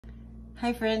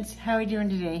Hi friends, how are we doing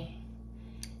today?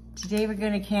 Today we're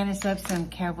going to can us up some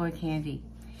Cowboy Candy.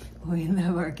 We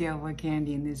love our Cowboy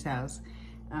Candy in this house.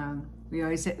 We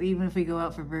always, even if we go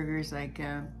out for burgers like,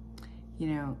 Red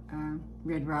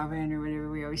Robin or whatever,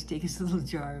 we always take us a little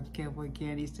jar of Cowboy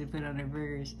Candies to put on our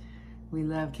burgers. We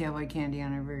love Cowboy Candy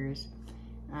on our burgers.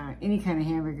 Any kind of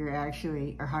hamburger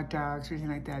actually, or hot dogs or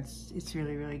anything like that, it's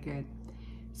really, really good.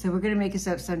 So we're going to make us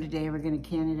up some today. We're going to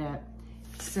can it up.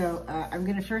 So I'm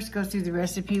going to first go through the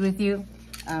recipe with you.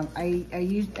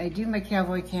 I do my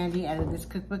Cowboy Candy out of this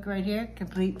cookbook right here,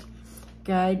 Complete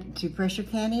Guide to Pressure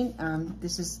Canning.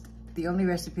 This is the only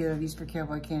recipe that I've used for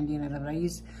Cowboy Candy, and I love it. I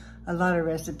use a lot of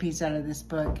recipes out of this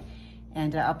book,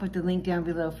 and I'll put the link down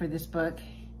below for this book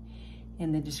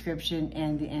in the description,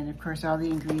 and of course all the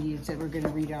ingredients that we're going to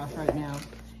read off right now.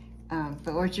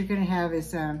 But what you're going to have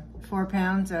is 4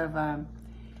 pounds of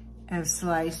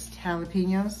sliced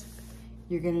jalapeños.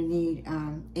 You're going to need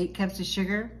 8 cups of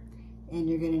sugar, and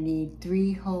you're going to need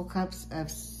 3 whole cups of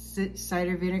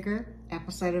cider vinegar,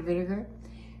 apple cider vinegar,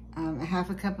 a half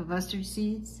a cup of mustard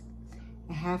seeds,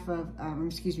 a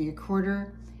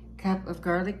quarter cup of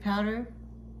garlic powder,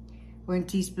 1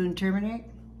 teaspoon turmeric,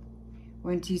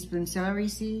 1 teaspoon celery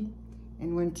seed,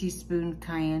 and 1 teaspoon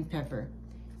cayenne pepper.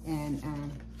 And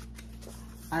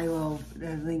I will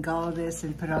link all of this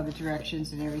and put all the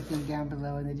directions and everything down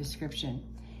below in the description.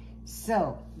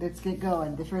 So let's get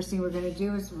going. The first thing we're going to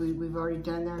do is we've already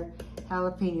done our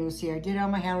jalapenos here. I did all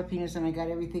my jalapenos and I got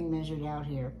everything measured out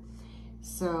here.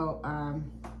 So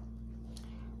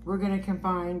we're going to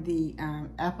combine the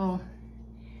apple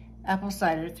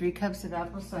cider, 3 cups of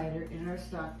apple cider in our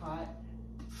stock pot.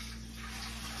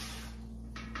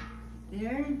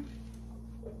 There.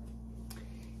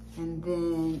 And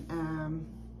then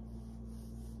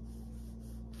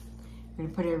we're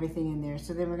going to put everything in there.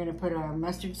 So then we're going to put our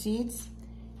mustard seeds,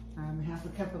 half a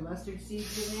cup of mustard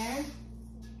seeds in there.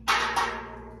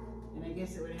 And I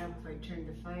guess it would help if I turned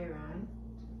the fire on.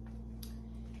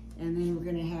 And then we're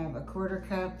going to have a quarter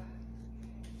cup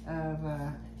of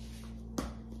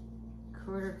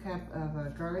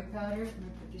garlic powder. I'm going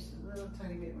to put just a little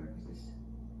tiny bit more because this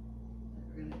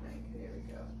we're going to make it. There we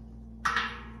go.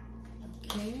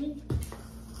 Okay.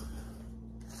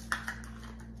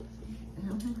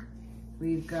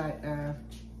 We've got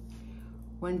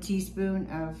 1 teaspoon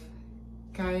of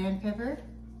cayenne pepper.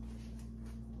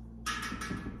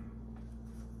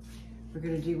 We're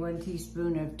going to do 1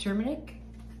 teaspoon of turmeric.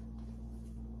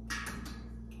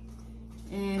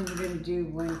 And we're going to do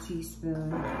 1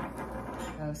 teaspoon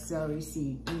of celery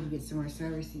seed. I need to get some more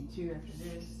celery seed too after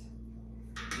this.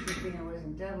 Good thing I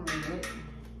wasn't doubling it.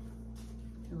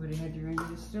 I would have had to run to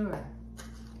the store.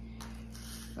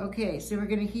 Okay, so we're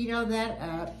going to heat all that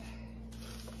up.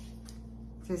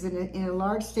 It says in a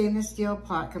large stainless steel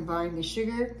pot, combine the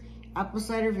sugar, apple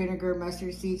cider vinegar,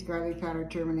 mustard seeds, garlic powder,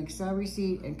 turmeric, celery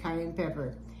seed, and cayenne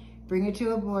pepper. Bring it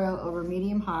to a boil over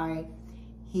medium-high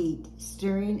heat,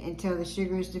 stirring until the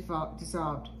sugar is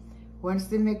dissolved. Once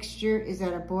the mixture is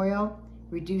at a boil,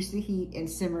 reduce the heat and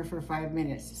simmer for 5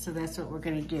 minutes. So that's what we're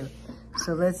going to do.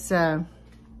 So let's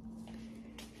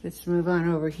move on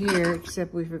over here,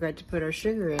 except we forgot to put our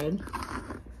sugar in.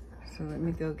 So let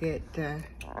me go get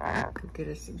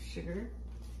us some sugar.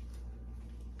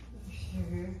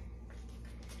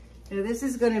 Now this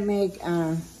is going to make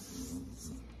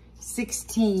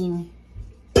 16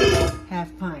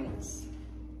 half pints.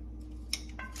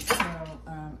 So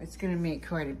it's going to make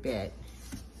quite a bit.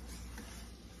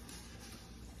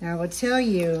 Now I will tell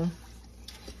you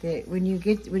that when you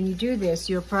do this,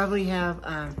 you'll probably have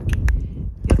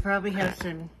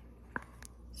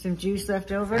some juice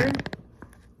left over.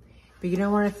 But you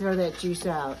don't want to throw that juice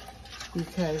out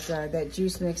because that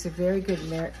juice makes a very good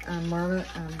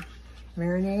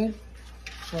marinade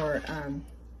for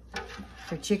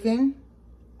chicken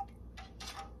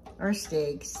or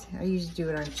steaks. I usually do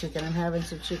it on chicken. I'm having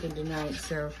some chicken tonight,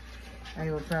 so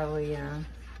I will probably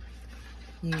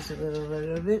use a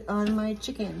little bit on my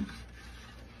chicken.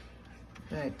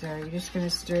 But you're just going to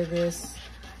stir this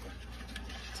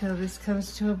till this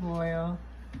comes to a boil.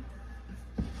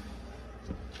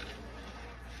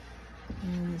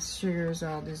 And the sugar is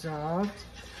all dissolved.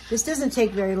 This doesn't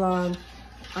take very long.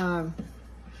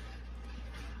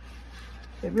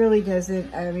 It really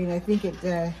doesn't. I mean, I think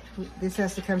this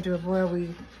has to come to a boil.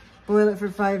 We boil it for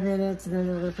 5 minutes, and then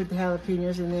we're gonna put the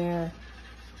jalapenos in there.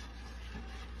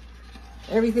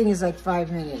 Everything is like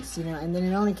 5 minutes, you know, and then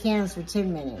it only cans for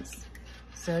 10 minutes.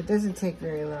 So it doesn't take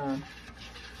very long.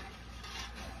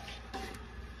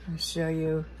 I'll show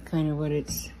you kind of what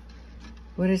it's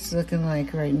looking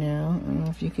like right now. I don't know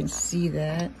if you can see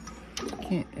that.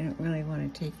 I don't really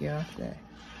want to take you off that.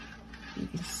 You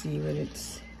can see what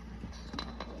it's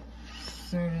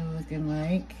sort of looking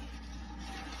like.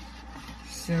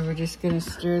 So we're just gonna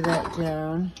stir that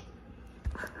down.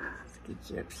 Let's get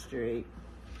you up straight.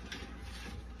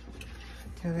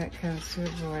 Until that comes to a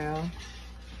boil.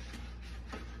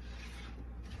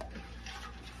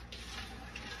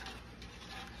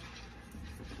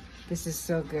 This is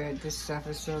so good. This stuff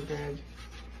is so good.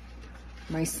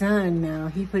 My son now,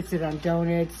 he puts it on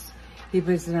donuts. He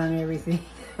puts it on everything.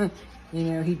 You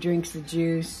know, he drinks the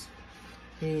juice.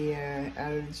 He,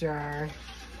 out of the jar.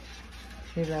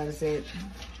 He loves it.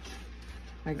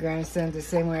 My grandson's the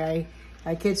same way.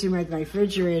 I catch him at my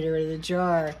refrigerator with a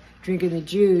jar, drinking the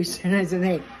juice. And I said,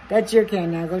 hey, that's your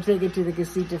can now. Go take it to the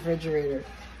casita refrigerator.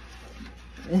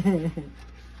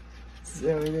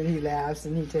 So then he laughs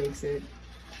and he takes it.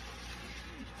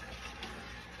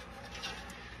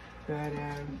 But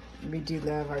we do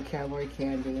love our Cowboy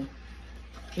Candy.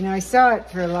 You know, I saw it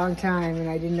for a long time and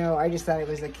I didn't know, I just thought it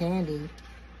was a candy.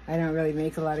 I don't really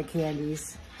make a lot of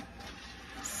candies.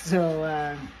 So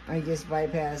I just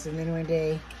bypassed. And then one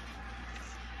day,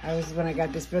 when I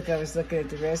got this book, I was looking at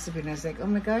the recipe and I was like, oh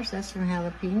my gosh, that's from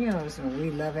jalapeños. And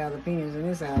we love jalapeños in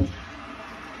this house.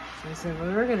 So I said,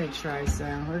 well, we're gonna try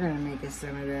some. We're gonna make us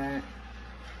some of that.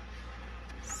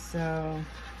 So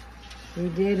we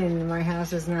did, and my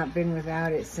house has not been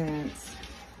without it since.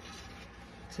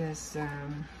 Just, you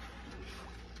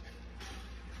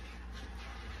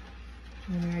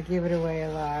know, I give it away a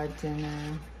lot,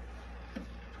 and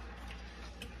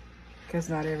because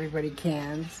not everybody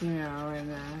cans, you know,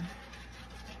 and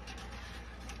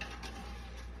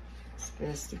it's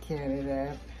best to can it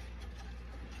up.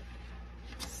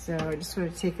 So I just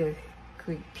want to take a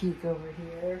quick peek over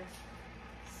here.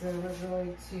 So we're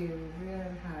going to real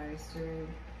and high, stir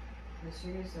the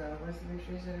sugar off. Once the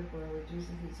mixture is at a boil, reduce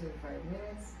the heat to 5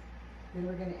 minutes. Then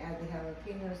we're going to add the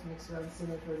jalapeños, mix well and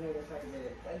simmer for another 5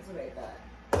 minutes. That's what I thought.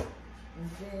 And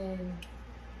then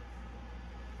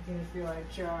we're going to fill our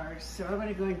jars. So I'm going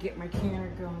to go and get my canner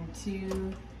going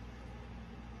too.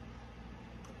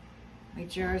 My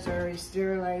jars are already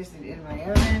sterilized and in my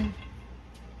oven.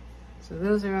 So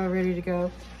those are all ready to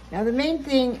go. Now the main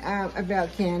thing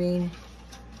about canning,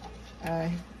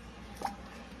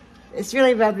 it's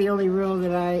really about the only rule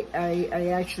that I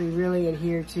actually really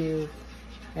adhere to,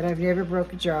 and I've never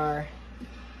broke a jar,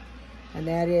 and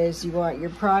that is you want your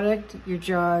product, your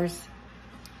jars,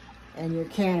 and your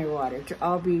canner water to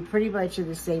all be pretty much at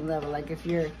the same level. Like if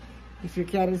you're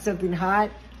canning something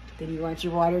hot, then you want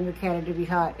your water in your canner to be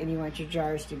hot, and you want your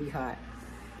jars to be hot.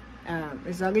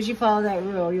 As long as you follow that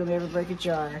rule, you'll never break a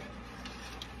jar.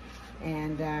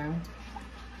 And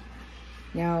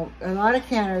now a lot of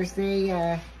canners,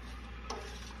 they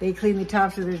clean the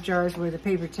tops of their jars with a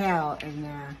paper towel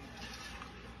and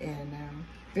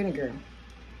vinegar.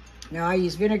 Now I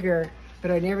use vinegar,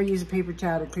 but I never use a paper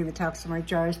towel to clean the tops of my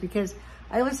jars because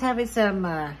I was having some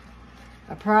a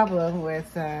problem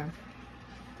with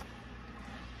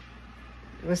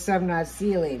some not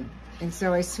sealing. And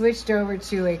so I switched over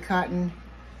to a cotton,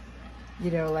 you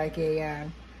know, like a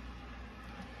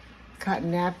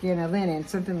cotton napkin, a linen,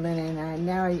 something linen. And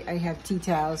now I have tea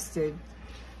towels with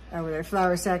our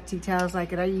flour sack tea towels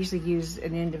like it. I usually use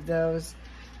an end of those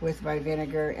with my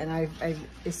vinegar. And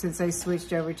since I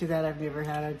switched over to that, I've never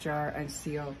had a jar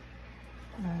unsealed,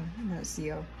 not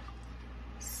sealed.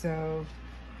 So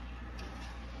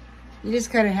you just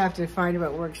kind of have to find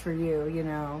what works for you, you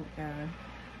know.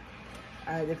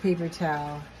 The paper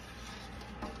towel,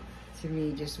 to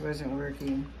me, just wasn't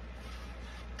working.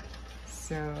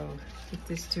 So, get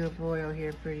this to a boil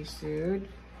here pretty soon.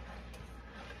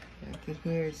 I can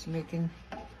hear it's making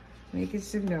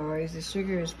some noise. The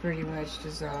sugar is pretty much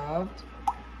dissolved.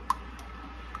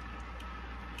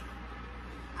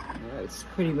 It's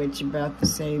pretty much about the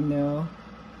same though.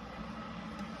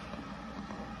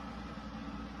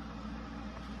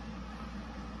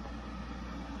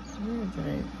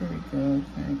 There we go.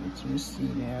 Kind of get you to see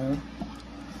now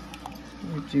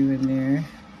what we're doing there.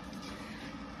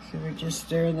 So we're just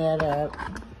stirring that up.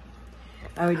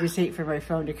 I would just hate for my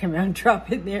phone to come out and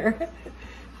drop in there.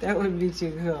 That would be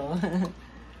too cool.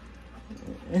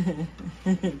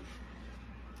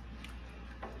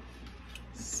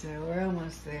 So we're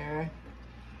almost there.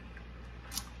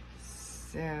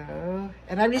 So,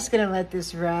 and I'm just gonna let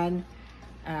this run.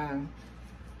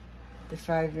 The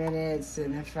 5 minutes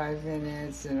and the 5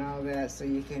 minutes and all that, so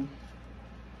you can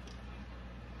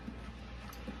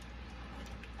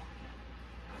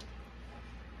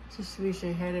just wish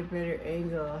I had a better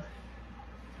angle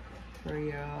for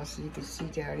y'all so you can see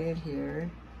down in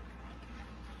here.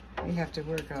 We have to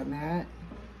work on that.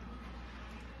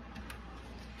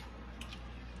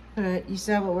 But you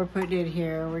saw what we're putting in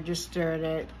here. We're just stirring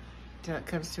it till it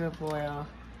comes to a boil.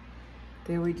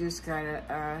 Then we just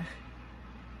gotta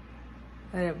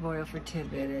let it boil for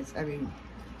 10 minutes. I mean,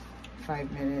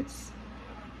 5 minutes.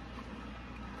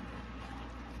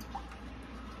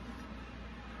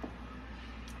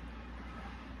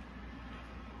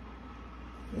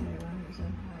 Yeah, water's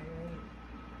on high, right?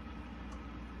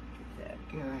 Get that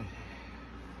going.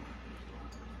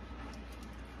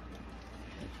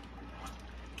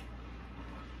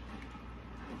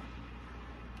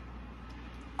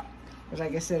 But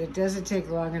like I said, it doesn't take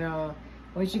long at all.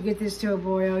 Once you get this to a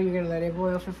boil, you're gonna let it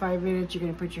boil for 5 minutes. You're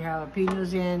gonna put your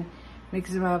jalapenos in,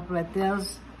 mix them up,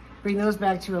 bring those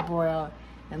back to a boil,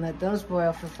 and let those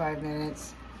boil for 5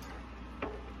 minutes.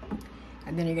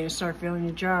 And then you're gonna start filling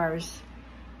your jars.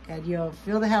 And you'll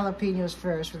fill the jalapenos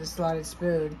first with a slotted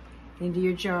spoon into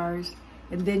your jars,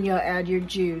 and then you'll add your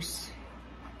juice.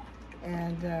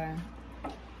 And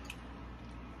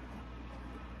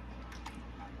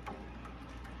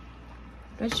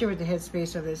not sure what the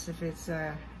headspace of this, if it's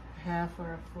a half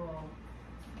or a full.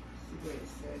 Let's see what it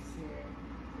says here.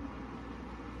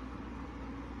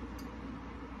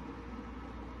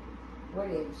 What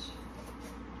inch?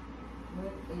 1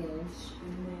 inch,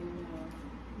 and then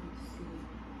let's see.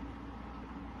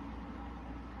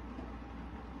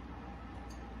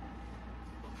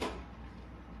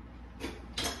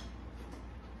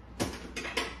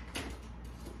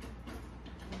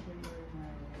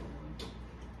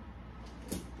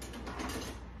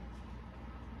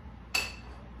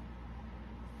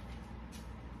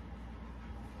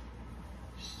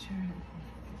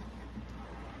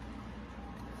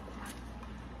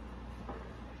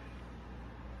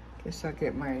 Guess I'll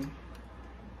get my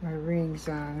rings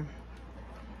on.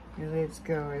 Your lid's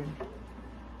going.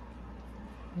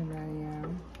 And I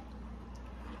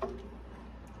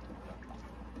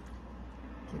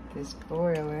get this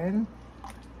boiling.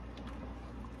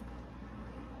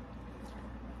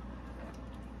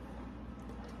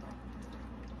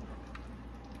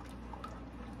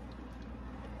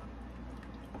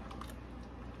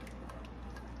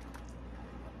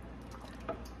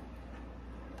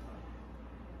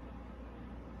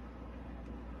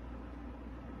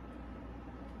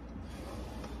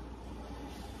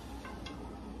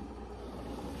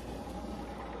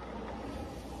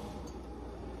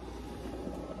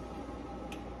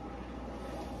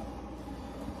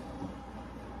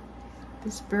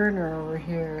 This burner over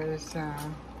here is, I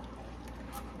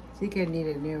think I need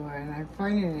a new one. I'm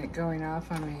finding it going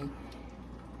off on me.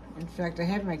 In fact, I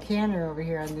had my canner over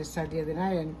here on this side the other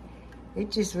night, and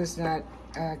it just was not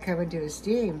coming to a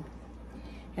steam.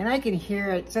 And I can hear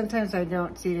it. Sometimes I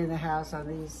don't see it in the house on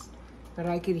these, but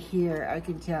I can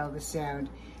tell the sound.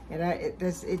 And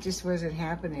it just wasn't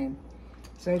happening.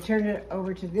 So I turned it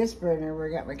over to this burner where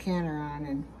I got my canner on,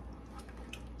 and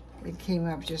it came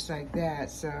up just like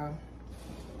that. So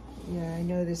yeah, I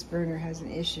know this burner has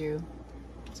an issue.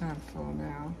 It's on full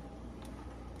now.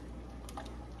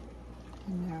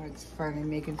 And now it's finally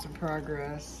making some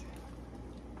progress.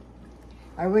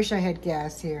 I wish I had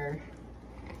gas here.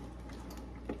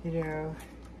 You know,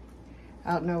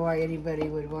 I don't know why anybody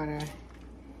would want to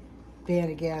ban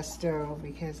a gas stove,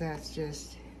 because that's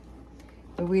just,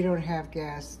 but we don't have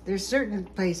gas. There's certain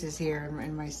places here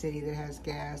in my city that has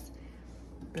gas,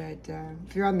 but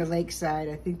if you're on the lakeside,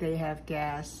 I think they have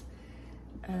gas.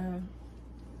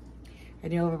 I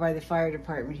know over by the fire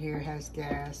department here has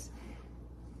gas.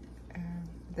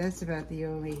 That's about the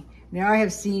only. Now I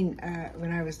have seen,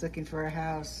 when I was looking for a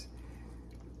house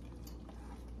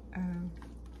a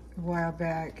while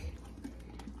back,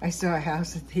 I saw a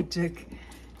house that they took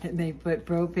and they put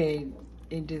propane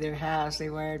into their house. They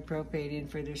wired propane in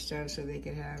for their stove so they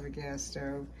could have a gas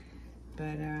stove.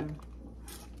 But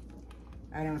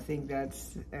I don't think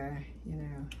that's, you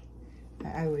know,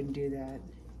 I wouldn't do that.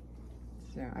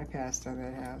 So I passed on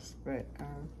that house. But,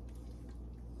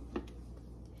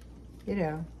 you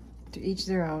know, to each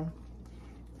their own.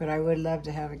 But I would love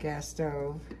to have a gas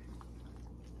stove.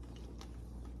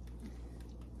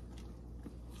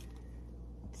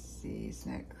 Let's see, it's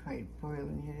not quite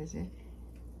boiling yet, is it?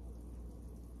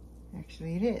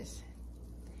 Actually, it is.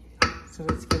 So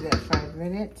let's give that 5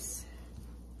 minutes.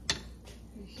 Do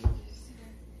it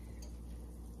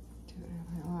on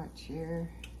my watch here.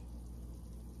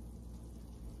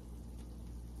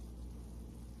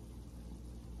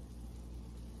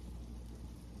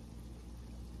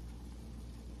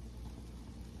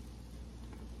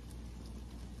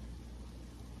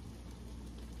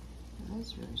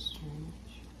 That's really strange.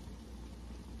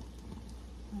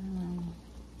 I'm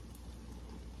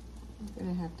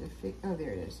gonna have to fix. Oh,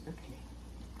 there it is. Okay.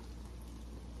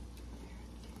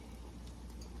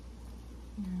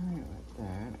 Now with that, I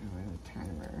want a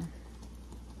timer.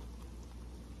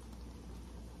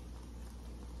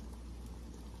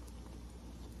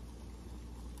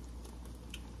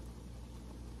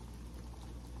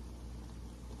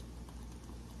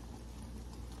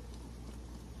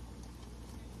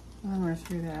 One more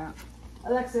through that.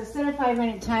 Alexa, set a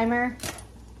 5-minute timer.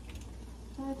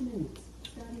 5 minutes,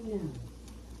 starting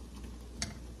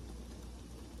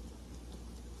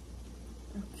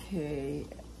now. Okay.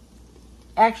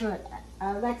 Actually,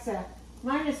 Alexa,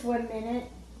 minus 1 minute.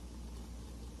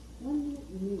 1 minute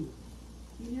remaining.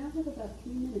 You now have about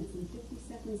 3 minutes and 50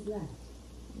 seconds left.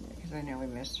 Yeah, because I know we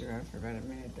messed around for about a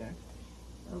minute there.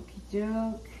 Okie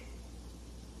doke.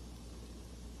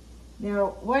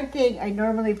 Now, one thing, I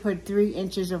normally put 3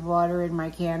 inches of water in my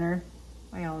canner,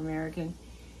 my All-American.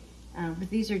 But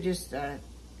these are just,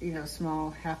 you know,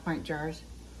 small half-pint jars.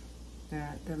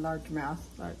 The large mouth,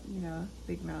 you know,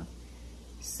 big mouth.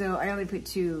 So I only put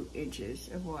 2 inches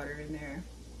of water in there.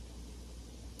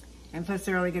 And plus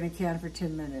they're only gonna can for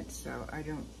 10 minutes, so I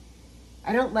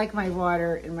don't like my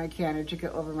water in my canner to go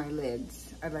over my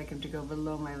lids. I like them to go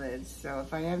below my lids. So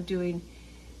if I am doing,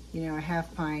 you know, a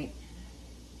half-pint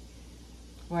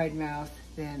wide mouth,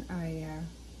 then I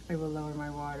will lower my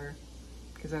water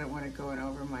because I don't want it going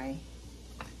over my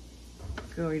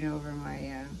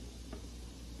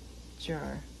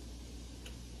jar.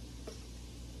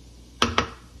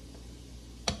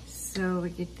 So we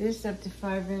get this up to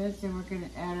 5 minutes, and we're gonna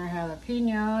add our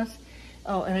jalapenos.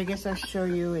 Oh, and I guess I'll show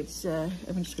you. It's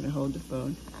I'm just gonna hold the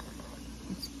phone.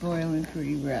 It's boiling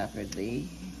pretty rapidly.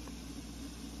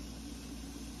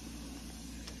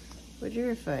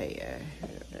 Wonder if I'm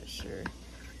not sure.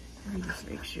 Let me just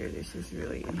make sure this is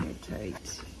really in here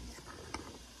tight.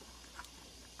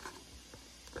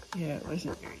 Yeah, it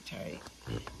wasn't very tight.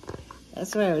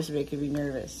 That's why it was making me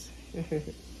nervous.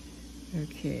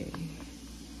 Okay.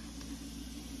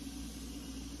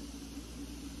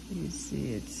 You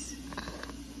see it's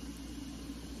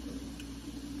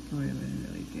boiling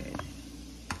really good.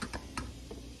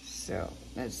 So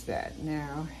that's that.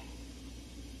 Now,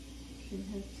 should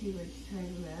have too much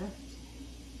time left.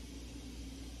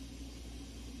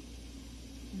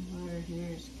 The water here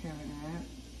is coming up.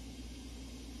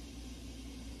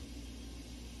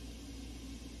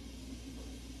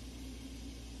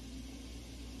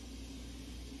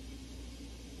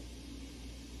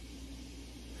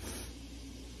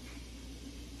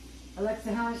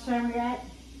 Alexa, how much time we got?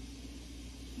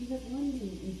 You have 1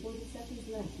 minute and 40 seconds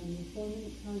left on your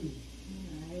 4-minute timer.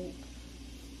 All right.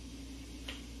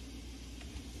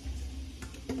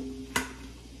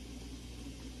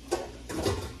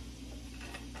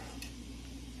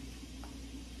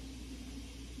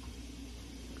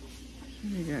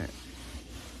 We got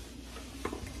a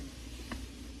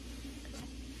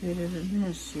bit of a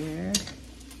mess here.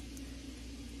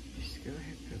 Just go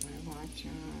ahead and put my watch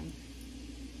on.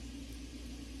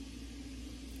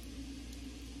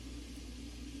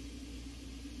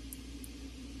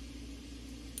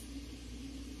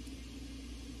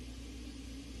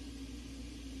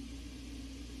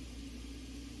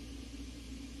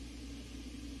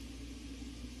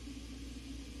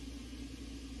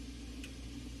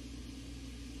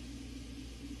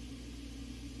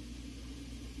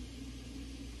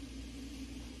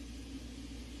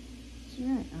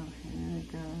 Right. Oh, here we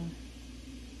go.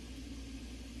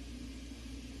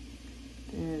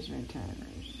 There's my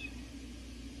timers.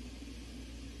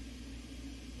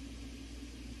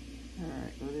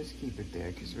 Alright, we'll just keep it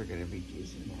there because we're going to be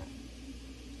using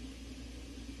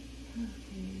that.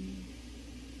 Okay.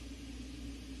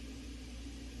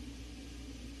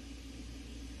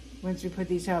 Once we put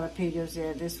these jalapenos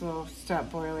in, this will stop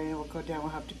boiling and we'll go down.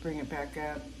 We'll have to bring it back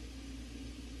up.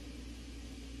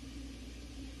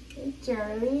 Hey,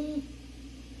 Charlie.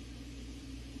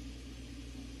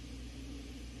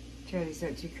 Charlie's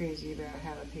not too crazy about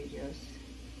jalapenos.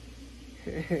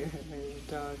 There's a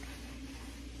dog.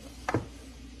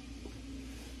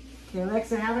 Okay,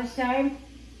 Alexa, how much time?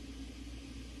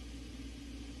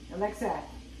 Alexa,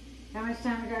 how much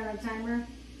time we got on the timer?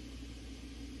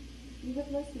 You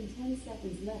have less than 10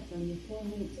 seconds left on your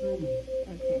 4-minute timer.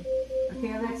 Okay.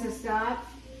 Okay, Alexa, stop.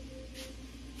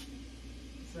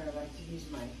 So I like to use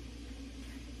my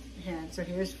hand. So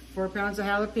here's 4 pounds of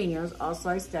jalapenos, all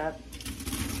sliced up.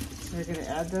 We're gonna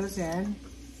add those in.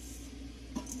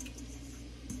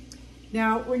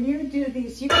 Now, when you do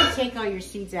these, you can take all your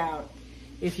seeds out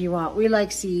if you want. We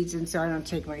like seeds, and so I don't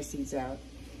take my seeds out.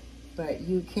 But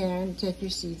you can take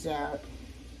your seeds out.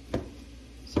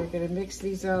 So we're gonna mix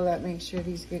these all up, make sure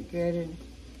these get good in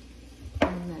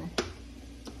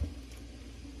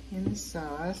the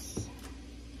sauce.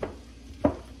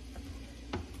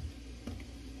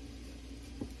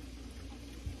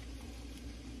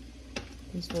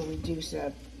 This will reduce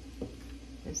up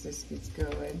as this gets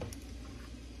going.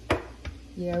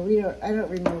 Yeah, I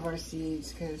don't remove our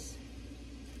seeds because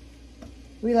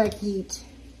we like heat.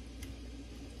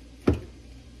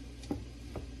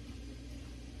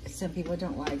 Some people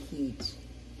don't like heat.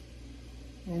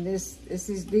 And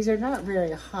these are not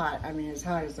very hot. I mean, as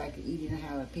hot as like eating a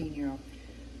jalapeno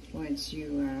once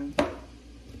you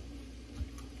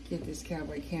get this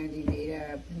cowboy candy made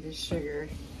up. And this sugar.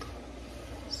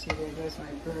 See, there goes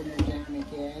my burner down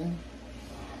again.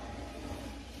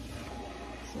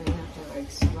 So I have to like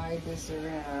slide this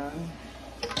around.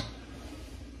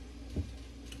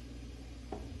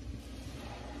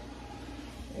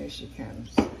 There she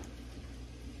comes.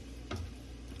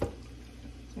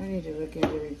 I need to look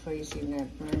into replacing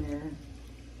that burner.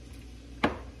 I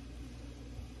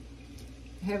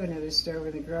have another stove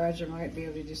in the garage. I might be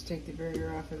able to just take the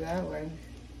burner off of that one.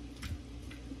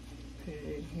 Put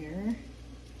it in here.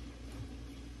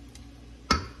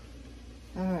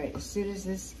 Alright, as soon as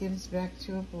this skims back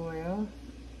to a boil,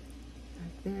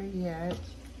 not there yet.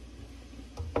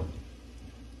 We'll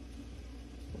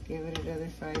give it another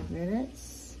 5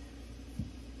 minutes.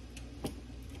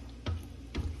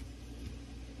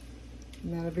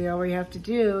 And that'll be all we have to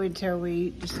do until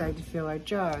we decide to fill our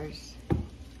jars.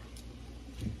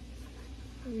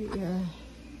 Show you here.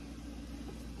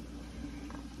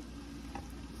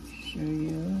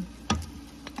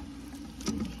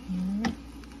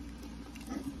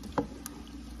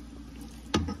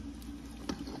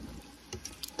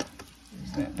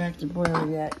 It's not back to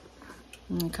boiling yet.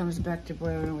 When it comes back to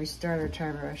boiling and we start our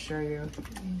timer, I'll show you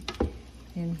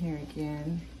in here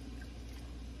again.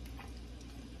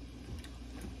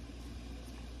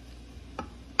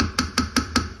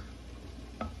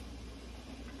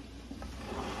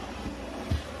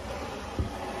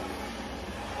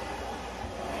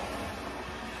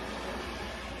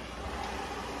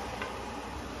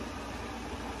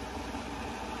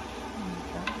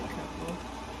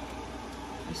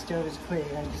 The stove is clean.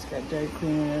 I just got done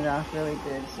cleaning it off really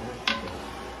good. So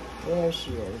there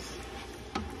she is.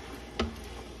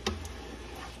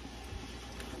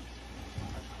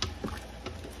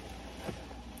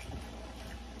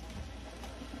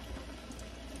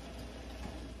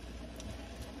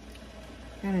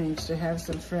 Kind of needs to have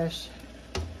some fresh.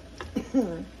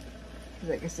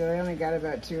 Like I said, I only got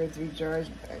about 2 or 3 jars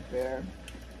back there.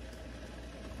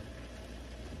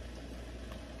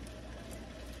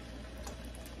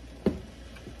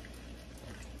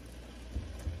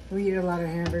 We eat a lot of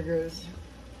hamburgers.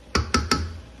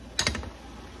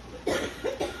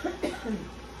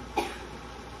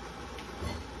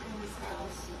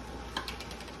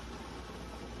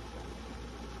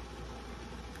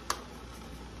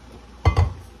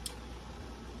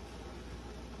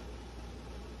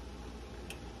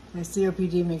 My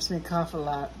COPD makes me cough a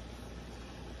lot.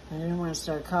 I didn't want to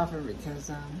start coughing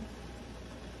because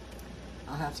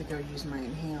I'll have to go use my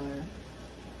inhaler.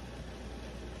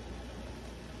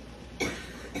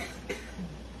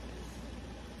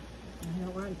 I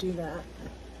don't want to do that.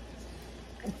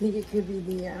 I think it could be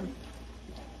the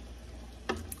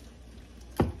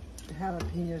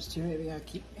jalapenos too. Maybe I'll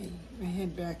keep my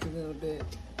head back a little bit.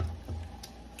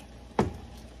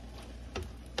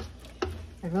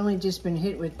 I've only just been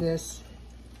hit with this.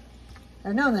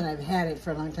 I've known that I've had it for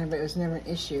a long time, but it was never an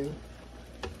issue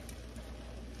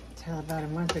until about a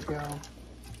month ago.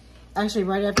 Actually,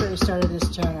 right after I started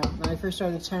this channel. When I first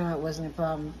started the channel, it wasn't a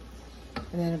problem.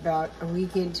 And then about a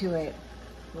week into it,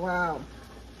 wow,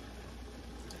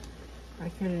 I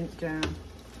couldn't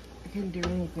do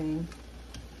anything.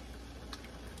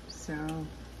 So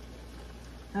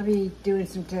I'll be doing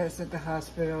some tests at the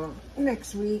hospital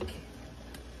next week.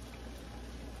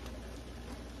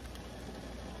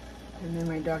 And then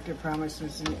my doctor promised me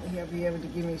he'll be able to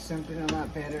give me something a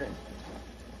lot better.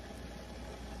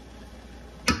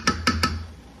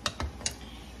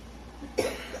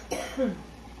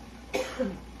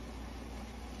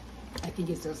 I think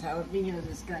it's those jalapenos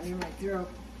that's got near my throat.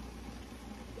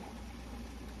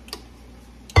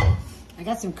 I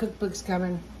got some cookbooks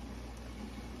coming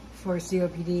for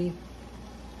COPD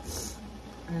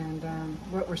and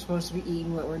what we're supposed to be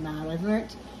eating, what we're not. I've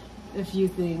learned a few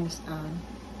things.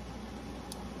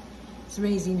 It's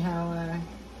amazing how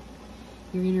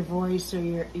your inner voice or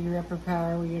your upper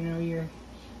power, you know, your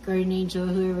guardian angel,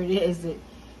 whoever it is, it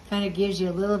kind of gives you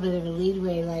a little bit of a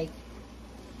leadway. Like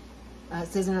it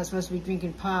says I'm not supposed to be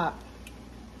drinking pop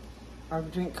or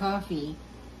drink coffee,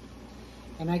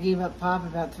 and I gave up pop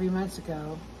about 3 months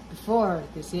ago. Before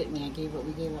this hit me,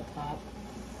 we gave up pop,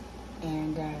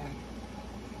 and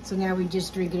so now we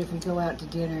just drink it if we go out to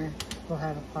dinner. We'll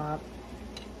have a pop.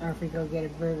 Or if we go get a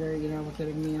burger, you know, we'll get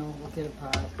a meal, we'll get a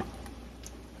pot.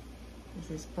 Is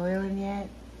this boiling yet?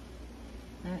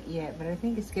 Not yet, but I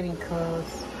think it's getting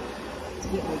close. Let's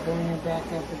get my burner back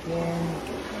up again.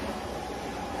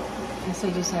 Guess I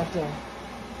just have to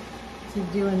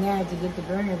keep doing that to get the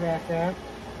burner back up.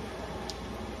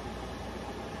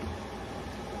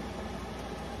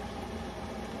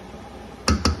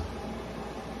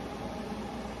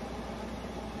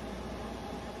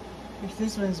 If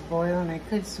this one's boiling, I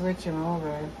could switch them over.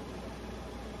 It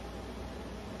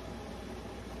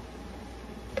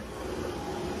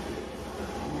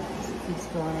keeps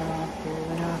going off. There it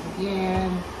went off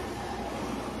again.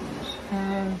 Here she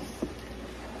comes.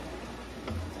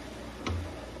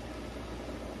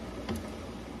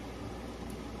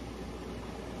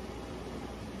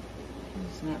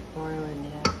 It's not boiling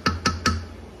yet.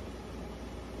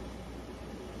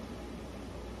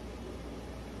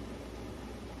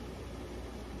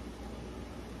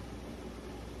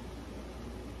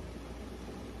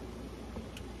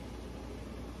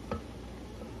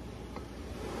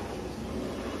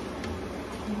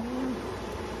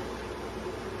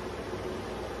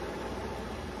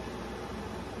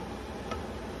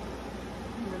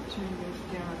 Turn this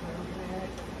down a little bit.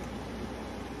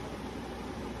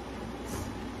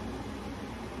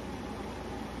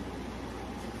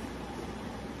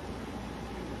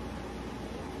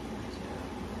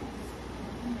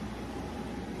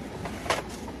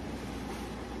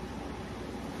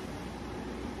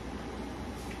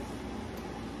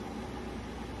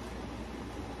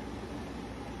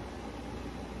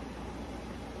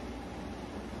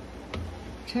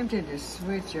 Tempted to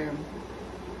switch them.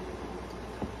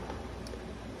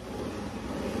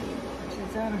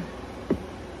 It's on a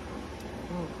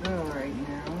full go right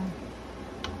now.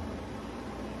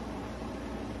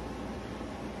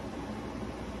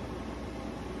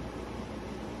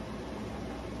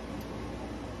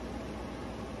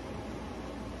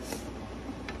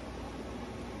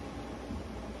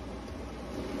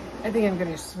 I think I'm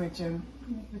going to switch them. Let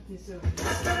me put this over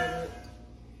here.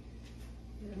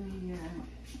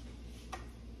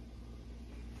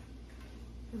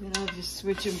 And then I'll just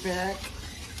switch them back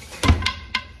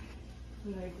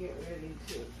when I get ready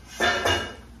to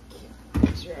get the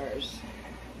jars.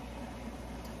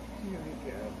 Here we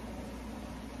go.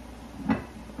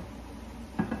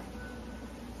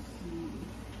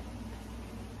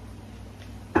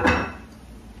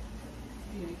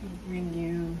 See, I can bring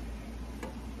you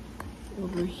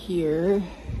over here,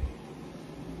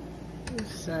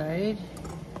 this side.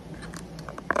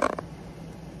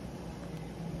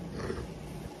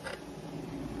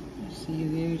 See,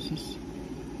 there's just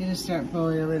gonna start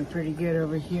boiling pretty good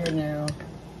over here now.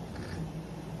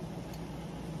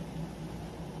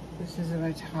 This is a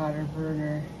much hotter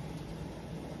burner.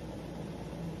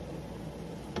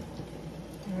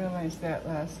 I realized that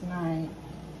last night.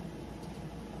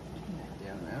 I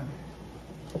don't know.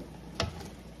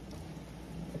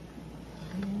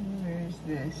 Where's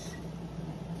this?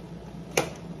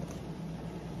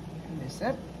 Turn this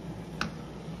up so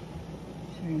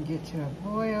we can get to a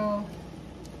boil.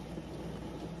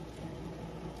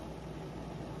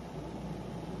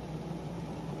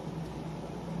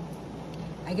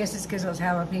 I guess it's because those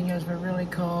jalapenos were really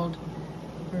cold.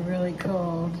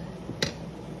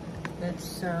 That's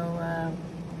so,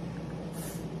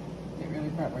 it really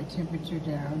brought my temperature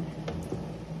down.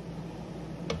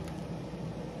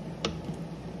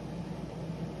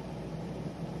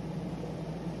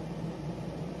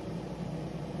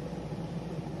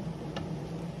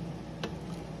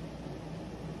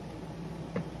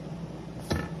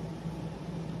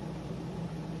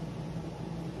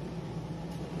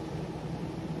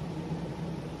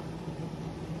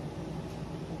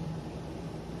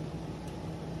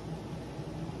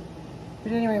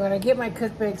 But anyway, when I get my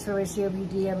cookbooks for my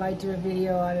COPD, I might do a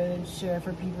video on it and share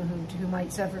for people who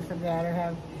might suffer from that or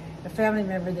have a family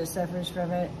member that suffers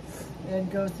from it, and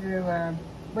go through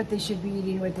what they should be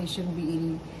eating, what they shouldn't be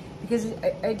eating. Because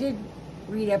I did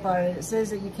read up on it. It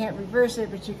says that you can't reverse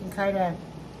it, but you can kind of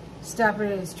stop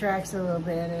it in its tracks a little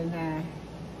bit and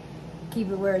keep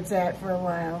it where it's at for a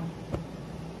while.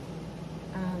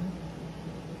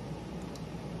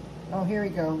 Oh, here we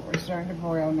go. We're starting to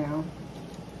boil now.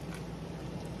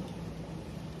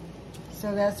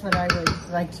 So that's what I would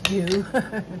like to do.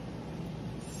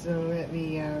 So let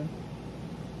me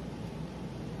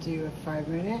do a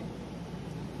 5-minute.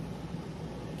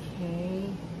 Okay.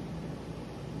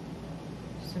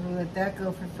 So we'll let that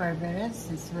go for 5 minutes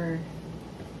since we're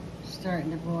starting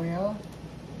to boil.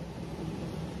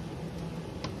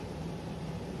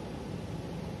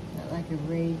 Not like a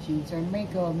raging, so I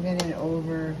might go a minute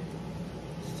over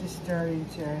It's just starting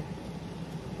to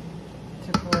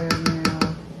boil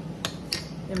now.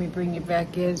 Let me bring it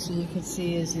back in so you can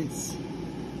see as it's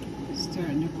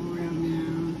starting to boil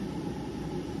now.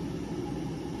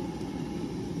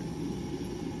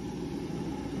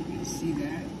 You can see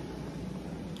that.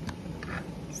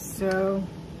 So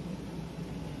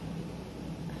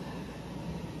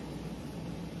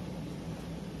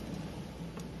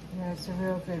it's a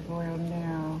real good boil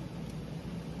now.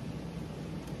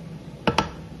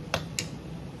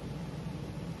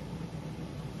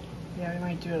 Yeah, we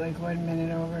might do it like 1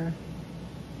 minute over.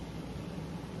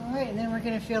 All right, and then we're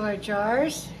gonna fill our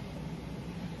jars.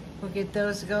 We'll get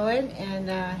those going,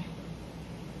 and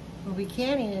we'll be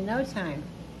canning in no time.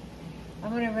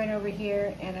 I'm gonna run over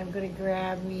here, and I'm gonna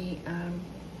grab me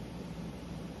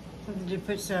something to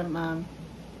put some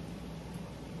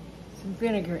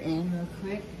vinegar in real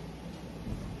quick.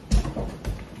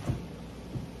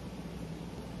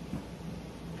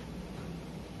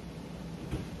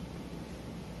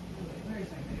 Where's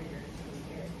my vinegar?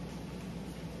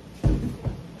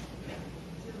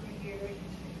 It's over here.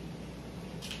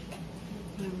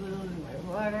 Put a little in my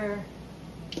water.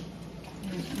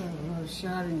 Just put a little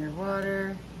shot in your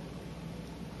water.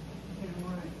 You're gonna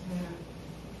want to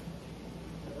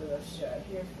put a little shot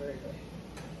here for the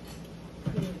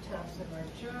clean the tops of our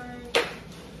jars.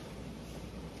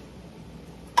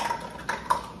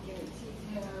 Get a tea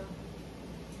towel.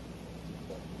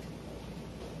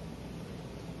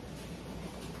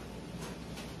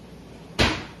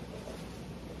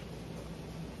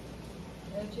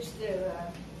 And just to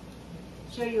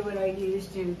show you what I use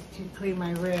to clean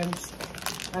my rims,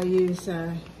 I use,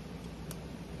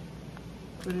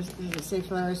 what does it say,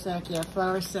 flour sack? Yeah,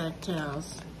 flour sack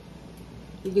towels.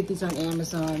 You get these on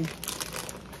Amazon.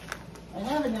 I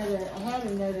had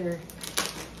another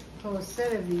whole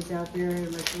set of these out there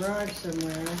in the garage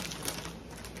somewhere,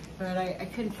 but I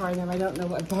couldn't find them. I don't know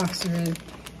what box they're in.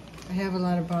 I have a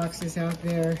lot of boxes out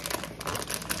there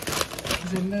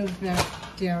because I moved back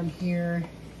down here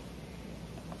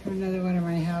from another one of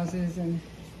my houses, and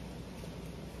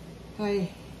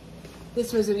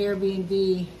this was an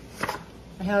Airbnb.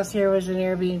 My house here was an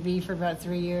Airbnb for about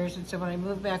 3 years, and so when I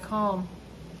moved back home,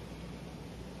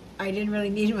 I didn't really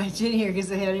need much in here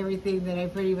because I had everything that I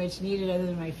pretty much needed other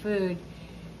than my food.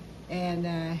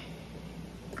 And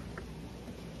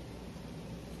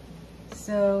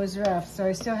so it was rough. So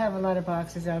I still have a lot of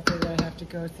boxes out there that I have to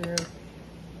go through.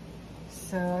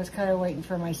 So I was kind of waiting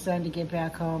for my son to get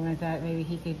back home, and I thought maybe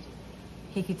he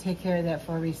could take care of that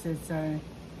for me, since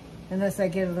unless I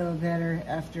get a little better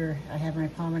after I have my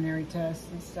pulmonary test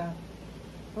and stuff.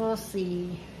 We'll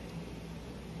see.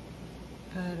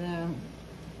 But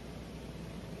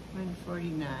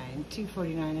 1:49,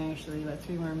 2:49 actually, about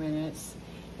 3 more minutes.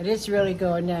 And it's really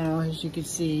going now, as you can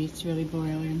see. It's really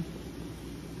boiling.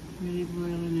 Really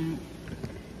boiling up.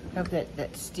 Hope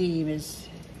that steam is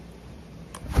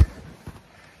not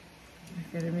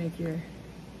gonna make your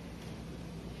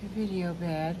video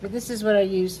bad. But this is what I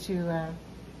use to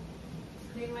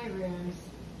clean my rims.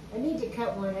 I need to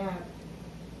cut one up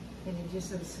into just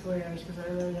some squares because I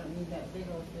really don't need that big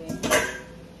old thing.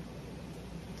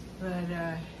 But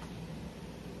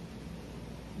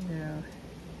you know,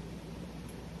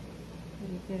 what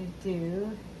are you gonna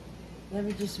do? Let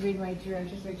me just read my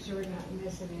directions, make sure we're not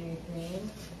missing anything.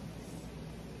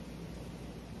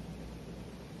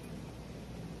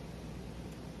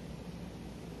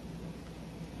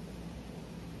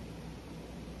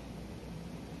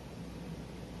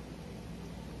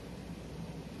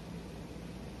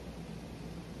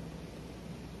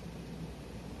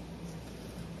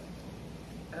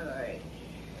 All right.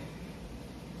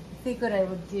 I think what I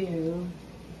will do,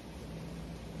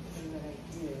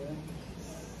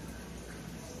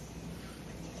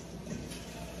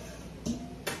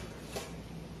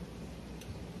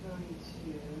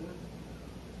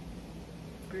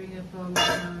 bring up all my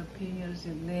jalapeños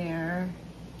in there,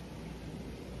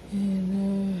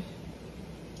 and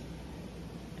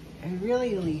I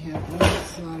really only have one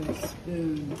slotted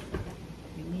spoon.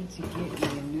 I need to get me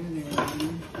another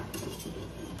one.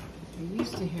 I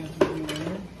used to have one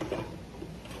there.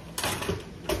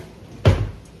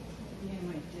 Yeah,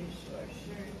 my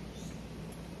dishwasher.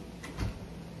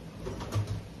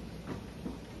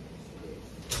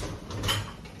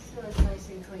 So it's nice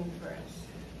and clean for us.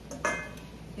 I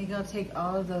think I'll take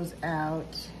all of those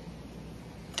out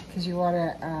because you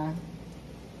want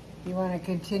to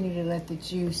continue to let the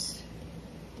juice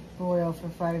boil for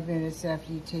 5 minutes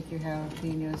after you take your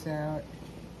jalapeños out.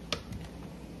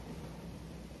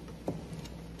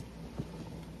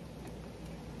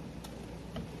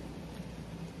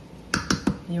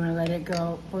 You want to let it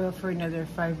go, boil for another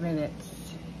 5 minutes.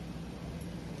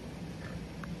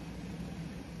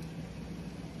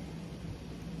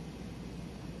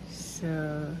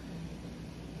 So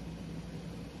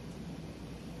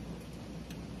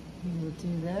we will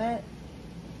do that.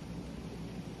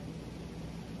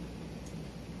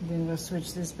 Then we'll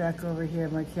switch this back over here,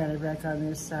 my counter back on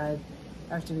this side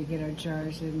after we get our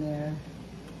jars in there.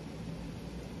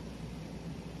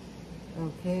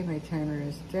 Okay, my timer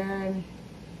is done.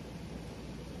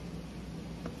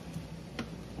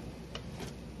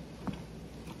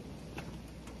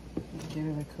 Give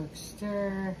it a quick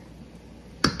stir.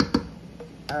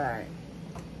 All right.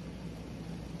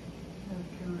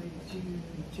 We're going to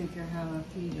take our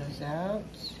jalapeños out.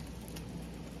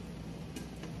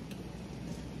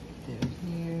 They're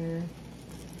here.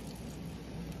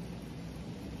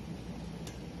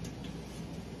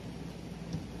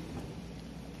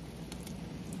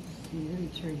 See, let me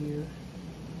turn you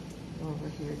over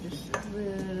here just a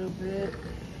little bit.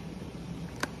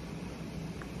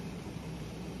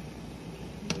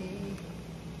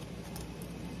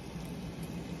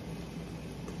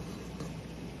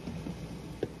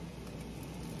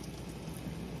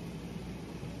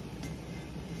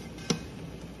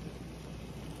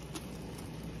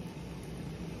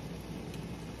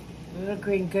 Little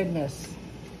green goodness.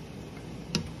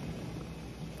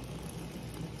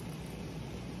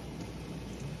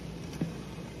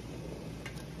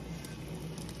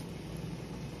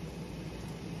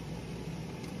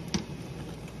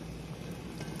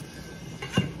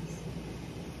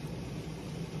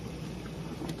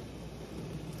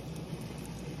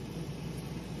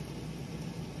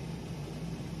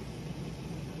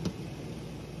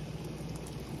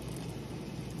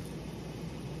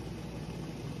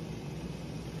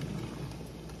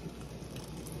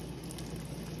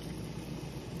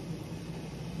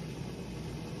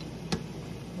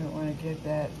 Get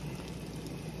that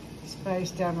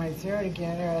spice down my throat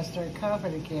again, or I'll start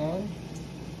coughing again.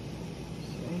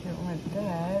 So I don't want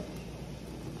that.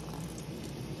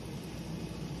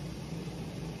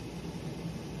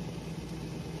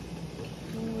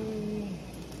 Okay.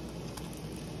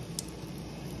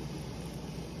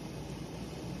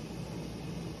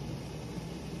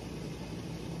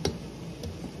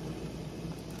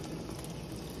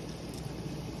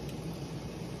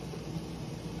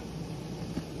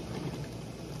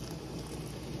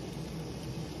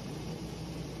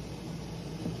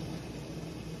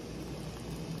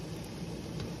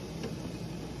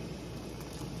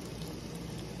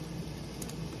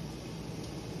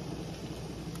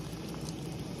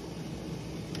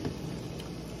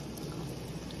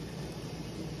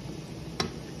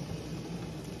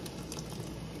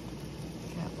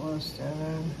 Most of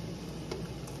them.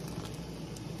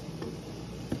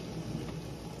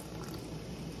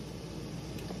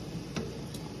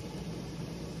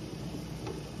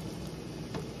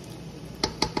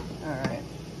 All right.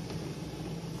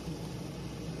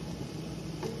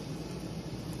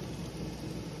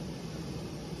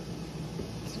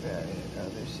 That's about it. Oh,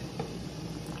 there's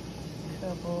a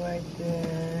couple right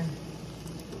there.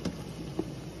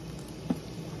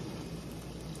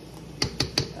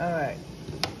 All right.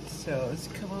 So let's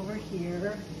come over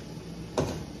here,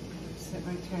 set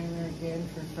my timer again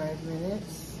for 5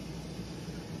 minutes.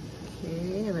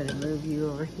 Okay, I'm gonna move you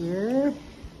over here.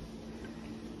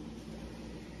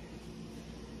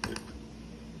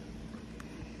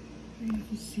 You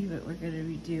can see what we're gonna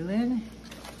be doing.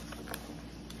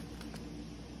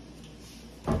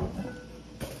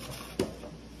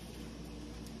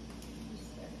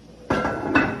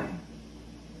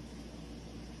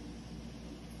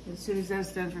 As soon as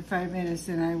that's done for 5 minutes,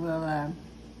 then I will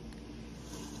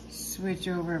switch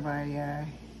over my,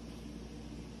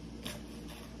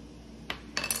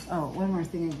 oh, one more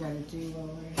thing I gotta do while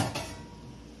we're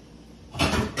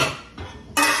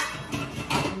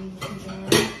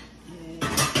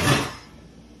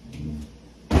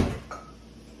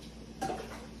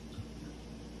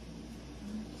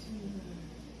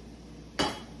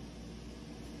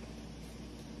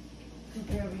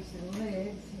there'll be some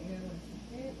lids here.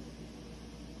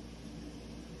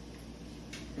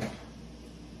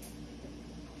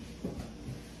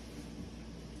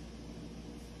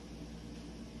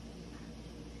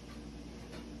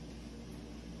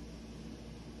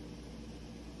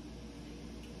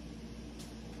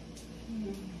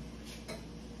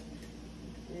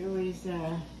 I always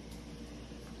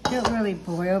don't really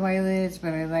boil my lids,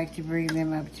 but I like to bring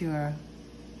them up to a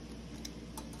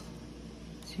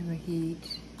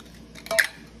heat.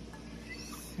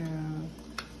 So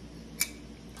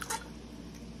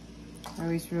I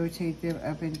always rotate them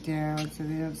up and down so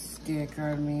they don't stick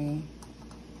on me.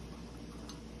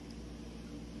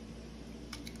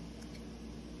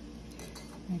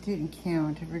 I didn't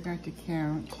count. I forgot to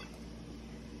count.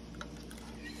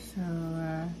 So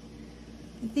I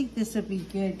think this will be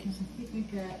good because I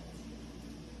think I got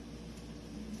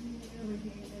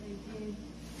everything that I did.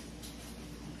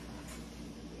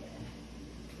 Yeah.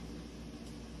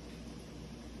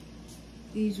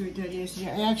 These were done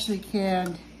yesterday. I actually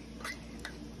canned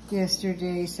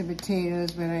yesterday some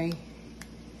potatoes, but I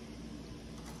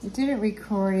didn't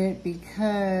record it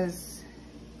because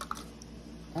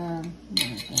the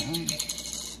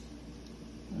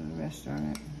rest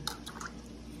on it.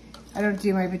 I don't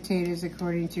do my potatoes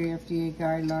according to FDA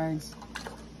guidelines,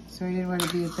 so I didn't want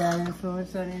to be a bad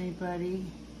influence on anybody.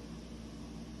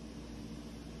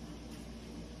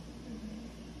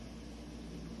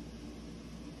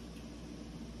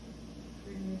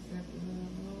 Bring this up a little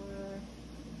more.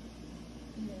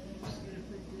 Yeah, I'm just going to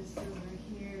put this over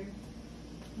here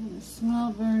on the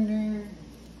small burner.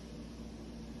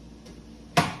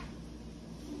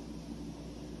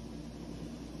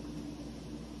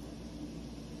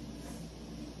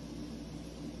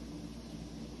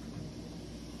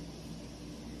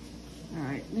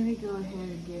 Alright, let me go ahead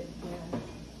and get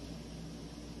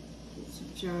some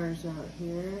jars out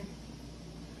here.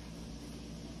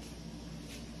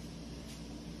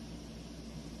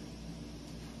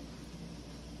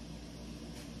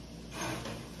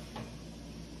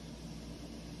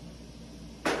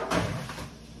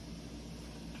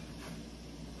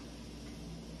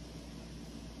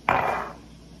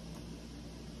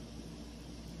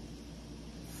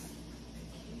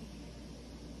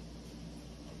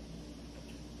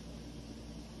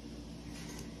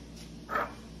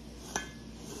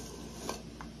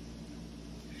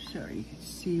 So you can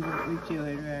see what we're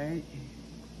doing, right?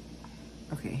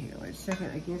 Okay, here, 1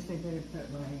 second. I guess I better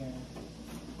put my,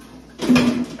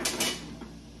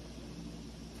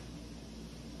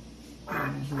 here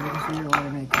because we don't want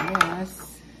to make a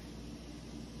mess.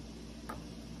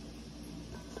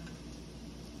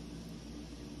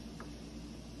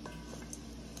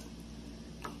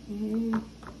 Okay.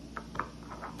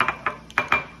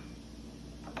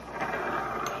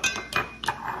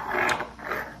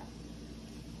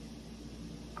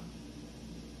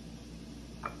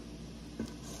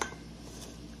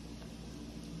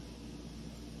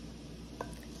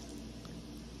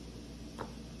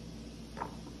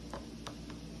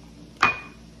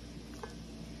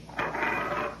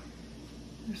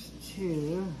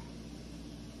 Two.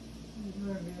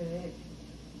 More of it.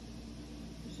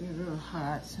 They're a little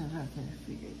hot, so I'm not going to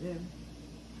figure them.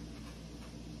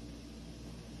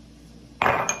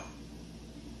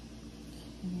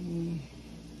 Okay.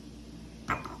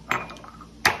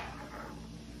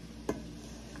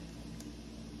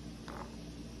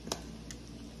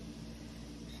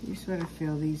 So you just want to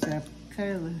fill these up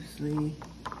kind of loosely.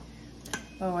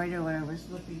 Oh, I know what I was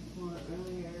looking for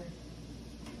earlier.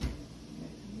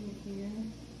 Here.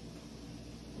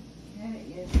 I had it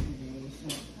yesterday, so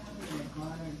it's probably at the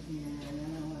bottom here, and I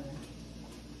don't want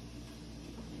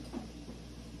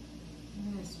to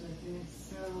mess with it,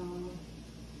 so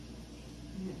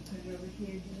I'm going to put it over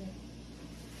here today.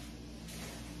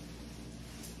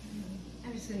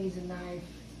 I'm just going to use a knife.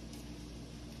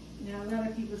 Now, a lot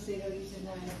of people say don't use a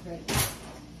knife, but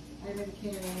I've been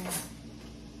carrying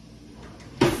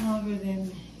longer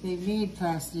than they made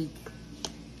plastic.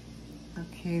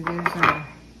 Okay, there's our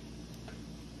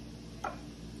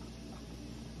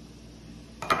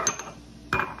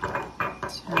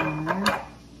timer.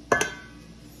 So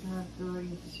I'm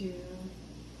going to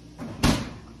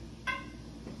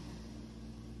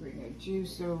bring our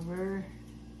juice over.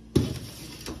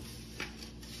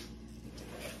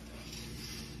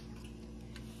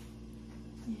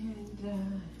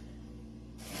 And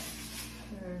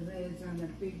put our lids on the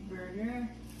big burner.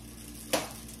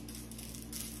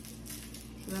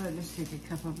 That'll just take a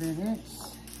couple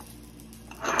minutes.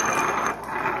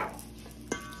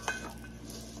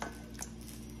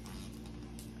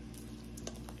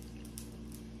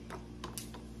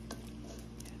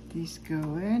 These go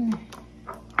in.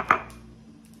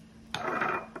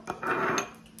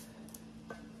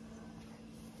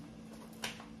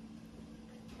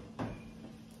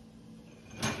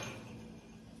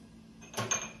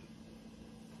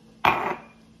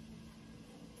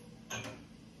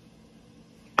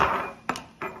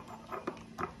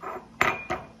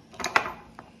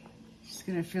 Just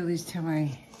gonna fill these till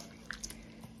my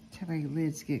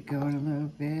lids get going a little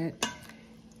bit.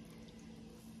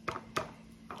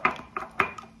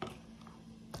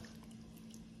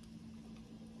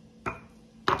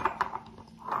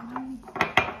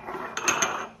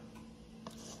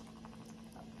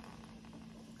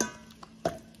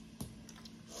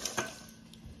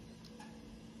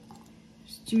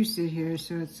 juice in here,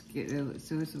 so it's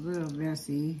a little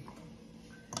messy.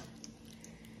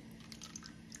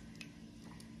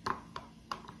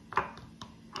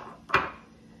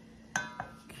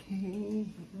 Okay,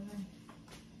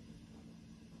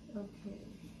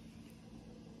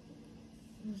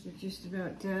 those are just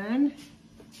about done.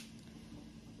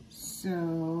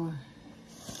 So,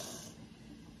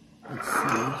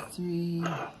 let's see, 3,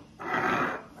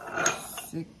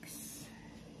 6,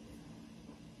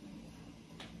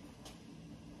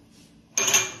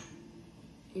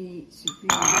 8 should be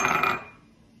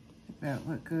about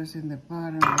what goes in the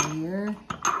bottom right here.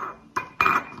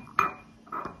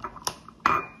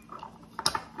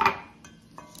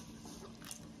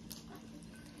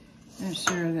 Not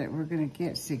sure that we're going to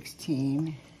get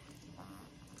 16,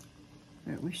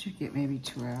 but we should get maybe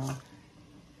 12.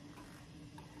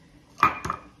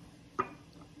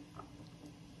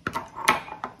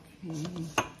 Okay.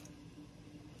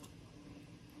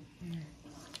 Here.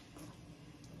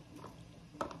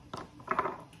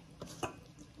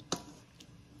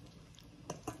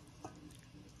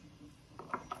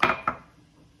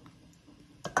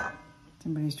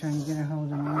 Somebody's trying to get a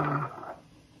hold of me.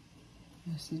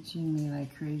 Messaging me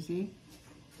like crazy.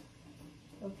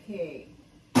 Okay.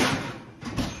 Let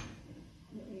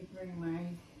me bring my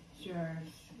jars,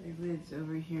 my lids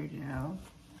over here now.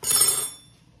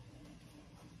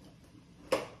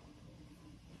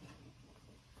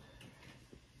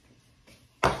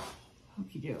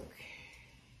 Okie doke.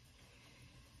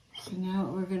 So now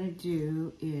what we're going to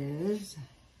do is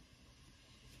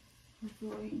we're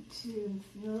going to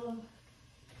fill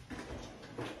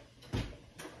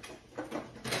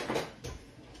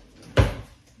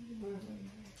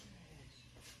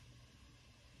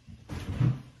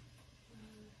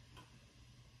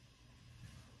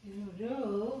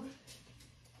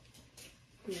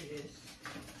here it is.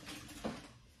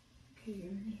 Okay, we're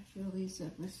going to fill these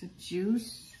up with some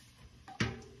juice.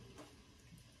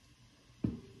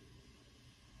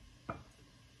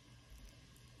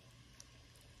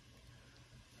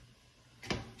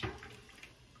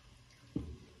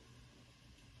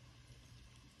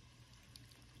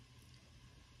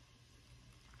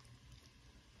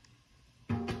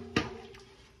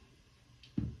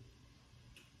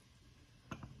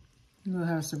 We'll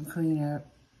have some cleanup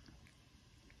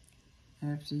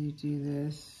after you do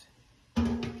this.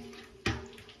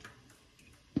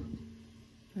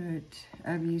 But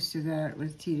I'm used to that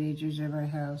with teenagers in my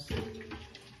house.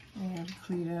 I have to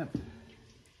clean up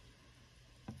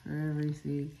for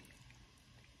everything.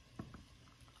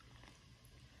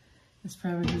 It's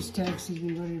probably just texting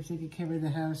me, wondering if they could cover the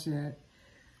house yet.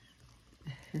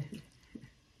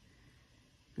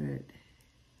 But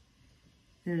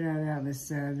they're not out in the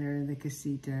sun, they're in the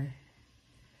casita.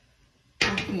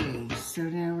 Okay, so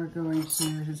now we're going to,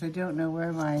 since I don't know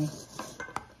where my,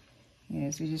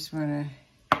 yes, we just want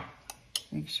to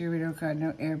make sure we don't got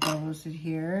no air bubbles in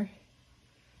here.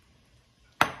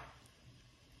 Get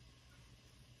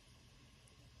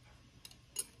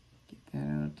that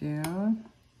all down.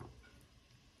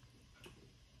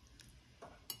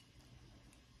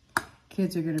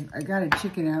 Kids are gonna, I got a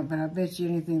chicken out, but I'll bet you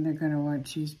anything they're gonna want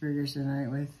cheeseburgers tonight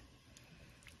with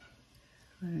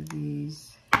one of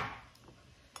these.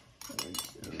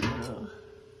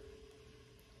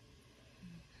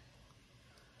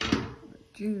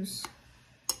 Juice.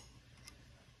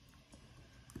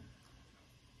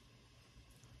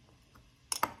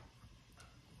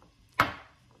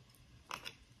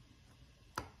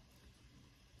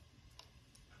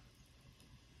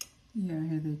 Yeah,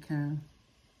 here they come.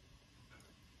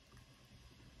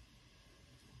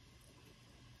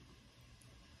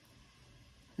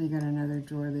 They got another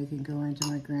drawer they can go into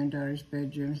my granddaughter's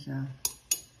bedroom, so.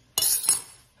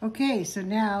 Okay, so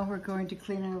now we're going to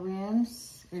clean our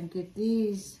rims and get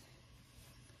these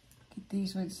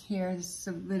ones here. This is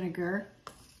some vinegar.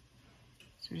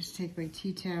 So just take my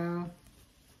tea towel,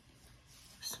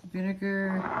 some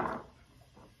vinegar.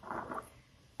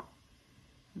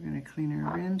 We're gonna clean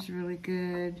our rims really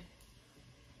good.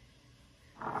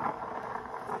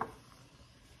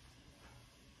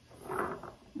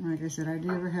 Like I said, I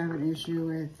never have an issue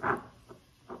with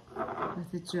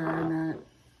the jar not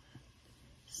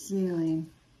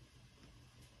sealing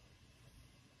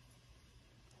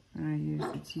when I use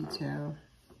the tea towel.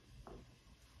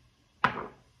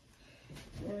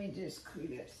 Let me just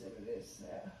clean up some of this,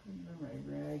 where my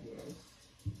rag is.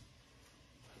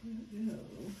 I don't know.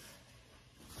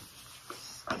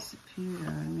 It's disappeared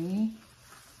on me.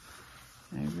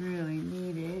 I really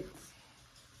need it.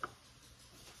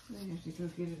 I have to go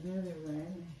get another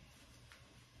one.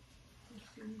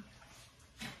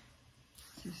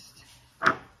 Just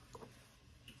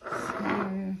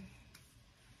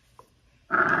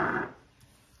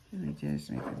really does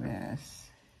make a mess.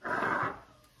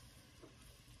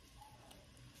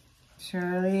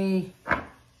 Charlie.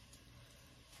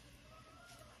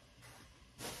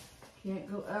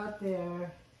 Can't go out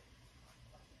there.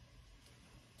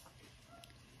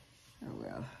 Oh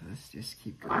well, let's just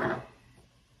keep going.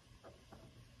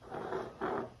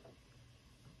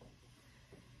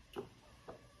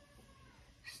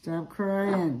 Stop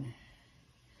crying.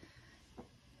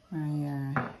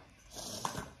 My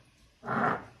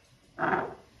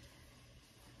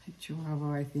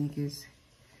Chihuahua, I think, is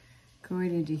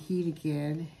going into heat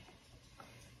again.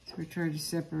 So we're trying to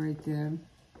separate them.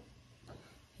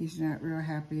 He's not real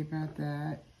happy about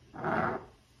that.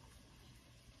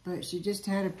 But she just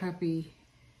had a puppy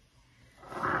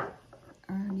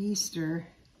on Easter.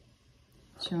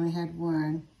 She only had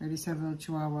one. I just have little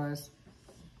Chihuahuas.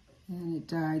 And it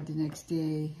died the next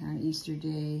day on Easter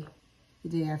Day, the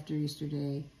day after Easter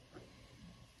Day.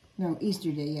 No,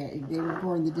 Easter Day, yeah. They were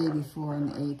born the day before on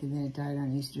the 8th, and then it died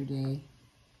on Easter Day.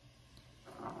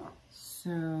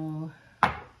 So,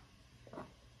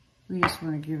 we just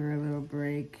want to give her a little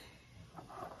break.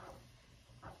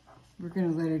 We're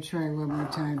going to let her try one more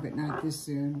time, but not this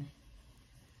soon.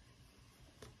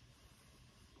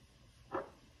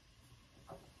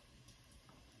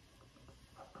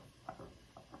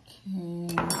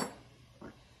 Okay.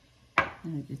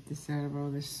 I'm going to get this out of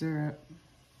all this syrup.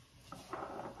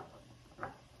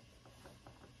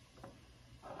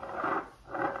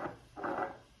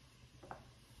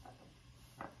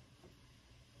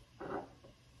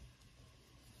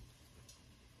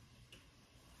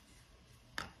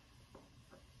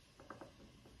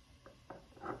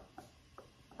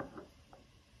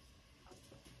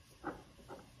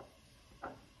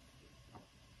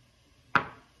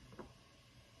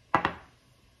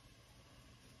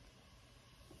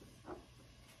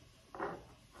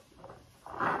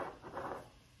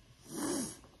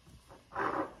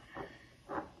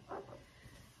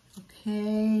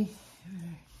 Okay,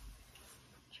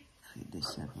 clean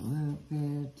this up a little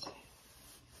bit.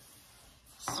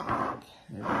 Smack.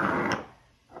 There we go.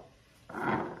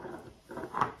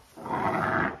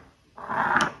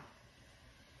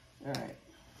 All right.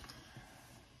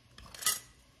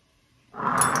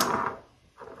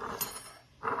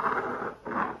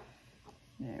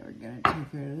 Now we're gonna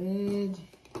take our lid.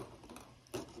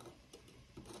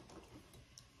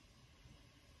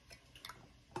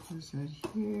 Put that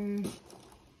here.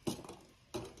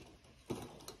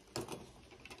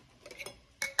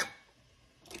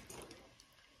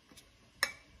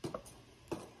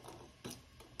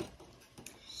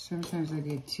 Sometimes I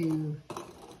get too,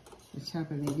 the top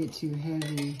of they get too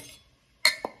heavy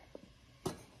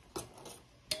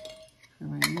for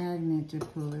my magnet to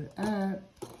pull it up.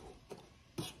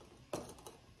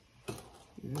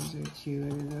 Those are two,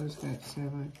 and those got some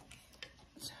on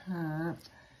top.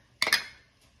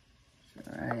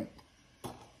 Alright.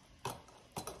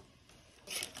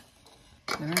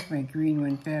 I like my green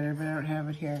one better, but I don't have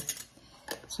it here.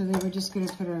 So then we're just going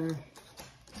to put our...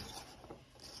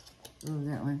 Oh,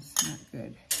 that one's not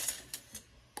good.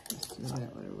 Let's throw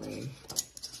that one away.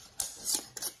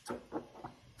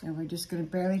 And we're just going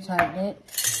to barely tighten it.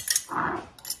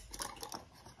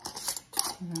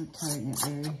 Don't tighten it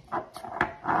very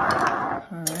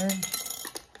hard.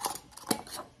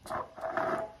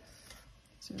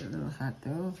 It's a little hot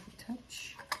though,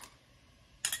 touch.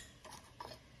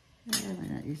 I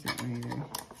might not use that one either.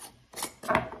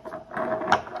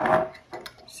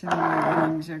 Some of my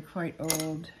rings are quite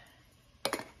old.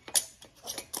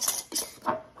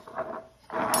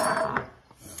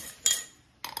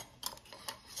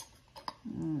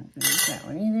 I'm not gonna use that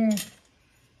one either.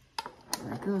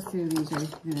 When I go through these,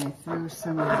 then I throw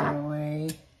some of them away.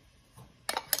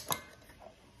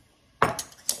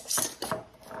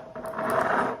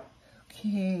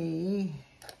 Okay.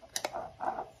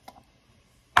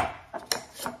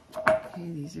 Okay,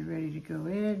 these are ready to go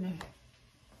in.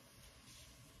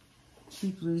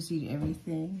 Keep losing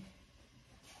everything.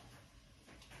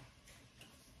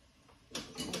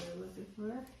 That's what I'm looking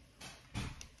for.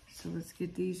 So let's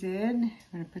get these in.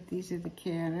 I'm going to put these in the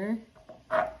canner.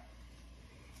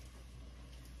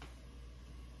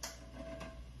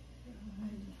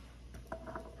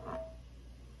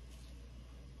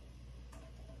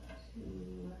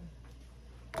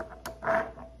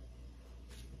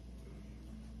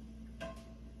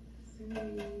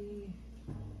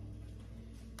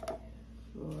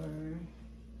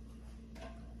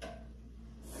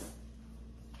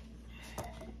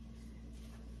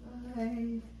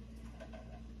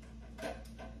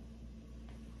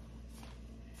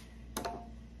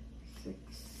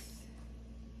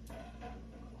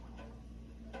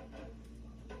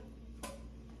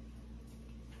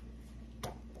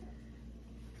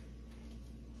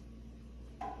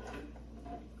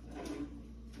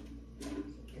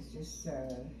 just,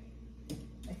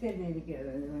 I could leave it together,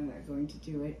 and I'm not going to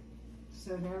do it.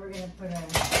 So now we're going to put our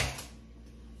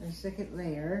second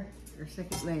layer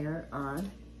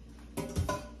on.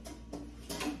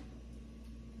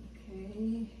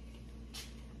 Okay.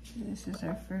 This is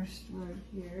our first one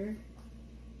here.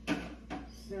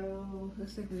 So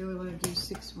looks like we only want to do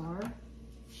 6 more.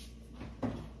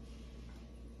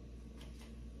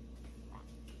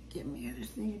 Get my other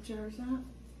thing of jars out.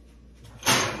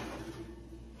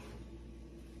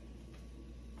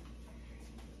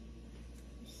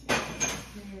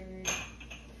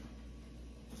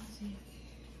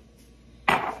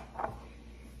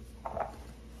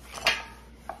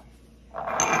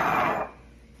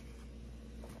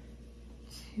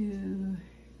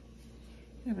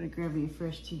 I'm going to grab me a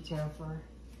fresh tea towel for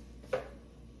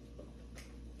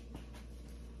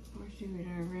doing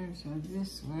our ribs on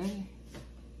this one.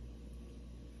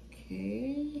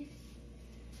 Okay.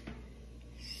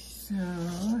 So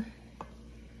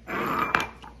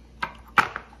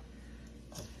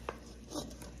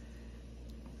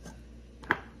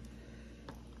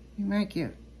we might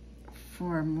get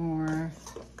 4 more.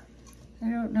 I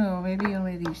don't know, maybe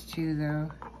only these 2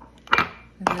 though, but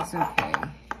that's okay.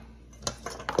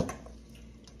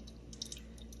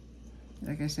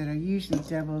 Like I said, I usually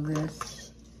double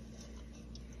this.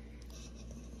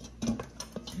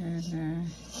 And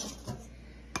this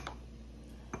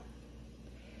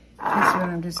one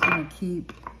I'm just gonna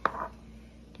keep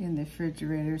in the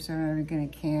refrigerator, so I'm not gonna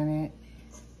can it.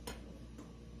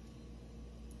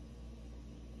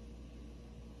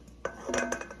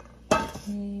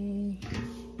 Okay.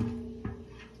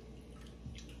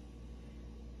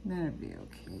 That'll be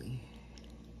okay.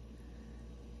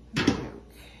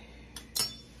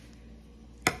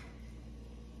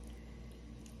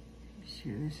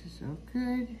 Sure this is all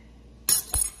good.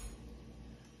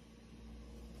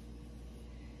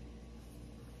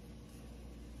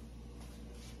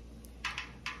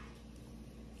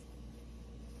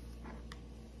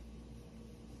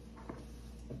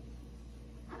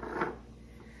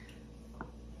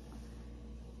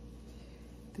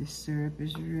 This syrup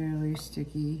is really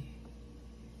sticky.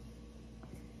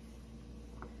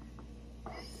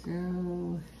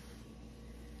 So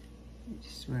I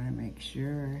just want to make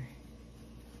sure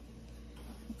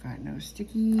got no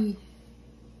sticky.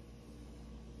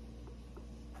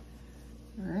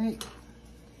 All right.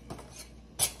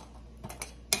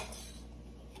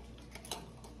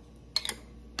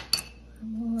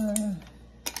 More.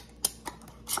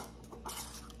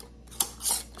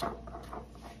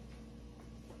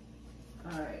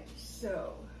 All right,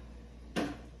 so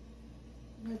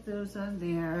put those on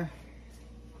there.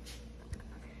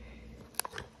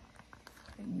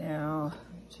 And now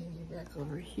change it back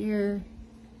over here.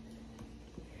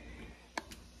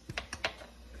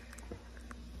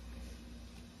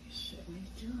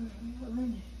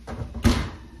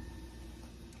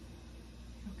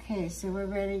 Okay, so we're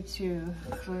ready to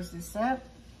close this up.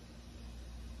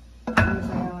 Here's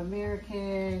our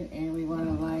All-American, and we want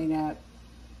to line up.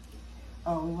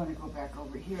 Oh, we want to go back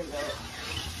over here though.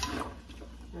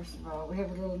 First of all, we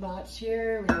have a little notch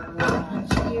here, we have a little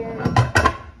notch here.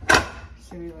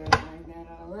 So we want to line that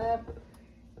all up.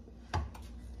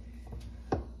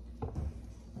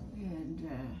 And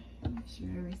make sure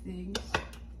everything's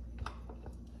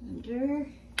under.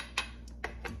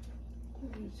 We're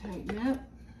going to tighten up.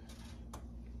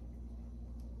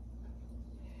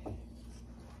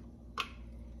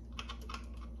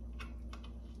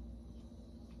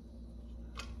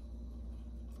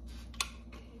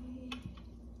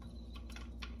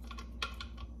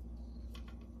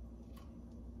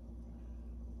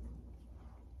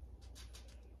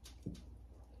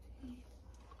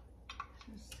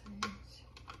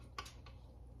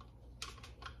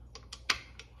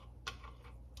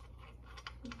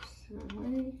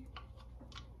 Away.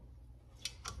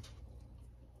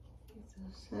 Get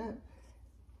those up.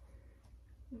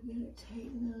 We're going to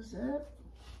tighten those up.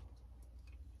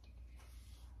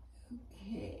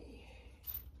 Okay.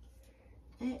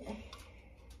 I'm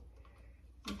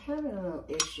having a little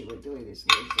issue with doing this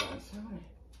lids on, so I'm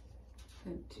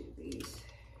going to undo these.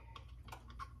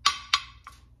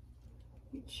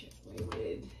 Let me check my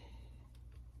lid.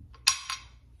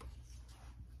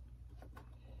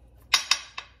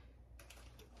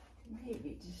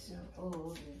 Maybe just so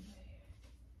old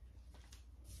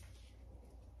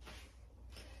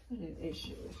and an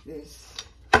issue with this.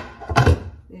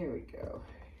 There we go.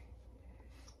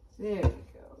 There we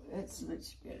go. That's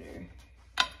much better.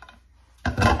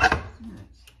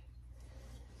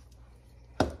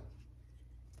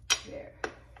 There.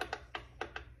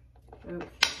 Okay.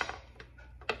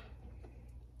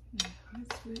 Now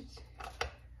let's Switch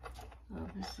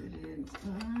opposite ends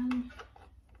on.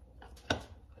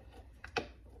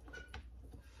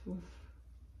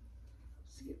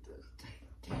 Let's get those tight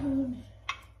down.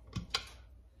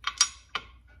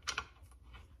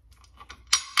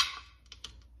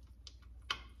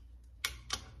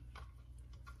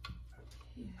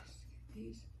 Yes, get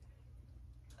these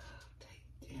tight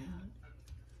down.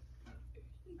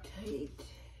 Really tight.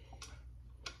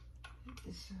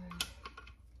 This one.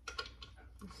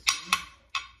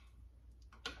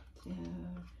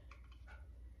 Down,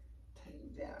 tighten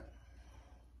down.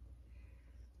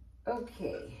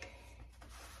 Okay,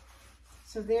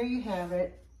 so there you have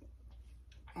it.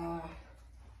 We're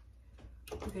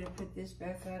gonna put this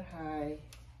back on high.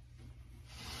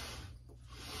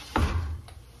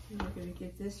 And we're gonna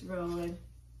get this rolling.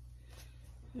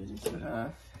 Turn this one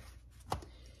off.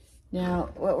 Now,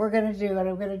 what we're gonna do, what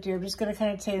I'm gonna do, I'm just gonna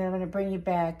kind of take them, I'm gonna bring you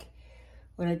back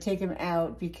when I take them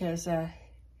out because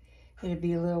it'll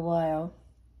be a little while,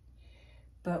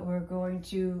 but we're going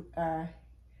to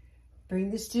bring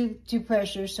this to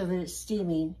pressure so that it's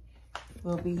steaming.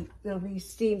 There'll be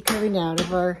steam coming out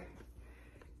of our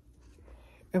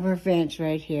vent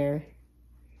right here.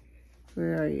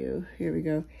 Where are you? Here we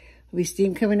go. There'll be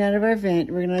steam coming out of our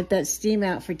vent. We're gonna let that steam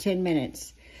out for 10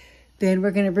 minutes. Then we're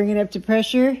gonna bring it up to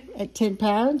pressure at 10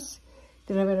 pounds.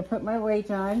 Then I'm gonna put my weight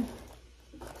on.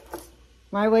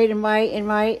 My weight in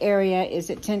my area is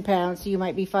at 10 pounds. So you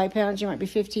might be 5 pounds, you might be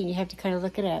 15. You have to kind of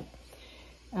look it up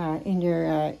in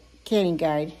your canning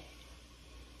guide.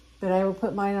 But I will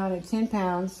put mine on at 10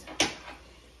 pounds.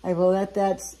 I will let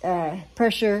that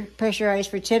pressurize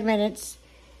for 10 minutes,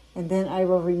 and then I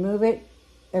will remove it.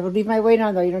 I will leave my weight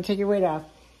on though. You don't take your weight off.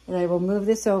 And I will move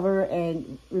this over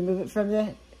and remove it from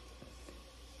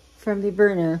the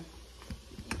burner,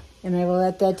 and I will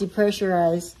let that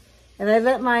depressurize. And I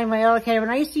let my Candy, when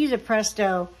I used to use a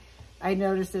Presto, I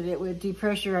noticed that it would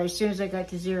depressurize as soon as I got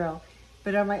to 0.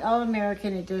 But on my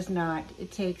All-American, it does not.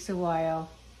 It takes a while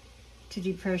to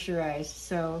depressurize.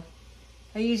 So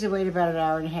I usually wait about an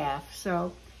hour and a half.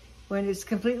 So when it's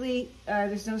completely,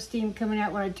 there's no steam coming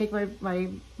out when I take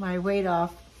my weight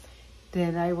off,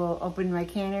 then I will open my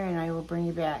canner and I will bring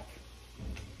you back.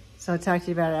 So I'll talk to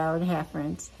you about an hour and a half,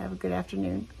 friends. Have a good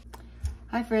afternoon.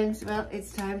 Hi, friends. Well,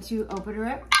 it's time to open her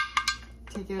up.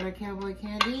 Take out our Cowboy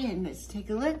Candy and let's take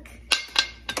a look.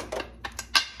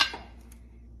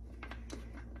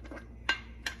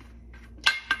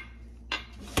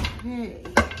 Okay.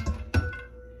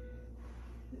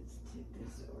 Let's take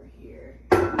this over here.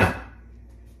 All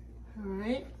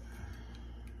right.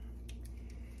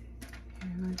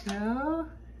 Here we go.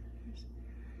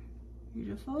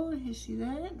 Beautiful. You see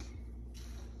that?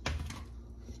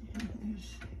 And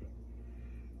there's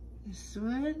this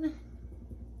one.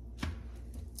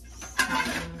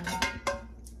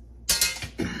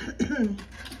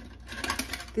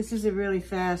 This is a really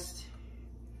fast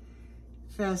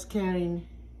counting,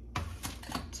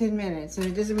 10 minutes. And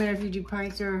it doesn't matter if you do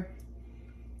pints or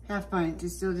half pints,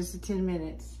 it's still just a 10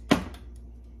 minutes.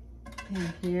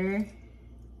 And here,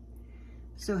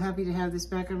 so happy to have this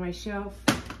back on my shelf.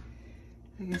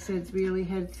 Like I said, we only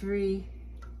had 3,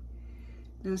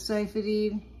 no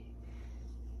siphoning,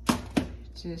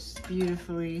 just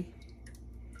beautifully.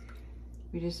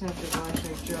 We just have to wash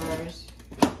our jars,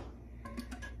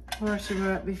 wash them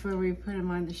up before we put them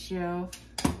on the shelf.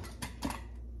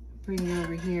 Bring them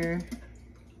over here.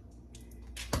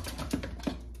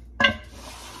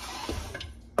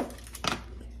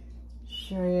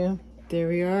 Show you. There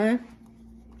we are.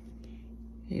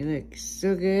 They look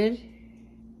so good.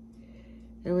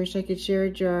 I wish I could share a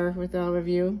jar with all of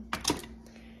you.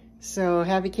 So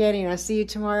happy canning. I'll see you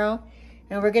tomorrow.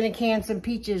 And we're going to can some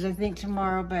peaches, I think,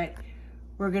 tomorrow, but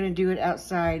we're going to do it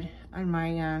outside on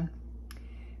my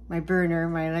my burner,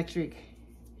 my electric,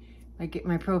 my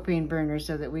propane burner,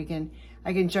 so that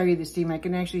I can show you the steam. I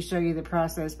can actually show you the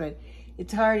process, but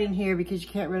it's hard in here because you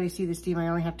can't really see the steam. I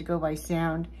only have to go by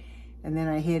sound, and then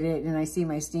I hit it and I see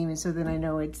my steam, and so then I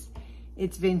know it's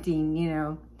venting, you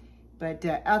know. But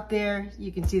out there,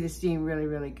 you can see the steam really,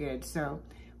 really good. So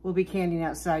we'll be canning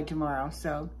outside tomorrow.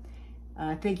 So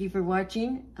thank you for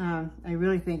watching. I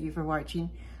really thank you for watching.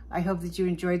 I hope that you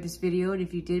enjoyed this video, and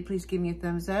if you did, please give me a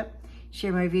thumbs up,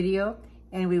 share my video,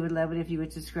 and we would love it if you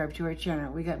would subscribe to our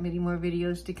channel. We got many more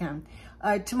videos to come.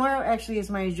 Tomorrow actually is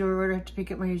my jour order. I have to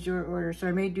pick up my jour order, so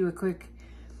I may do a quick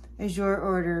jour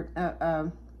order.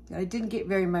 I didn't get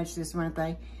very much this month,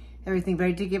 everything, but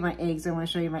I did get my eggs. I want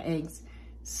to show you my eggs.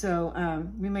 So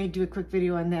we may do a quick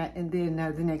video on that, and then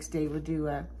the next day we'll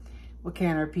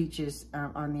can our peaches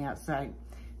on the outside.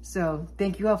 So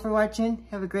thank you all for watching.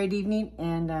 Have a great evening,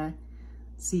 and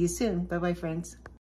See you soon. Bye-bye, friends.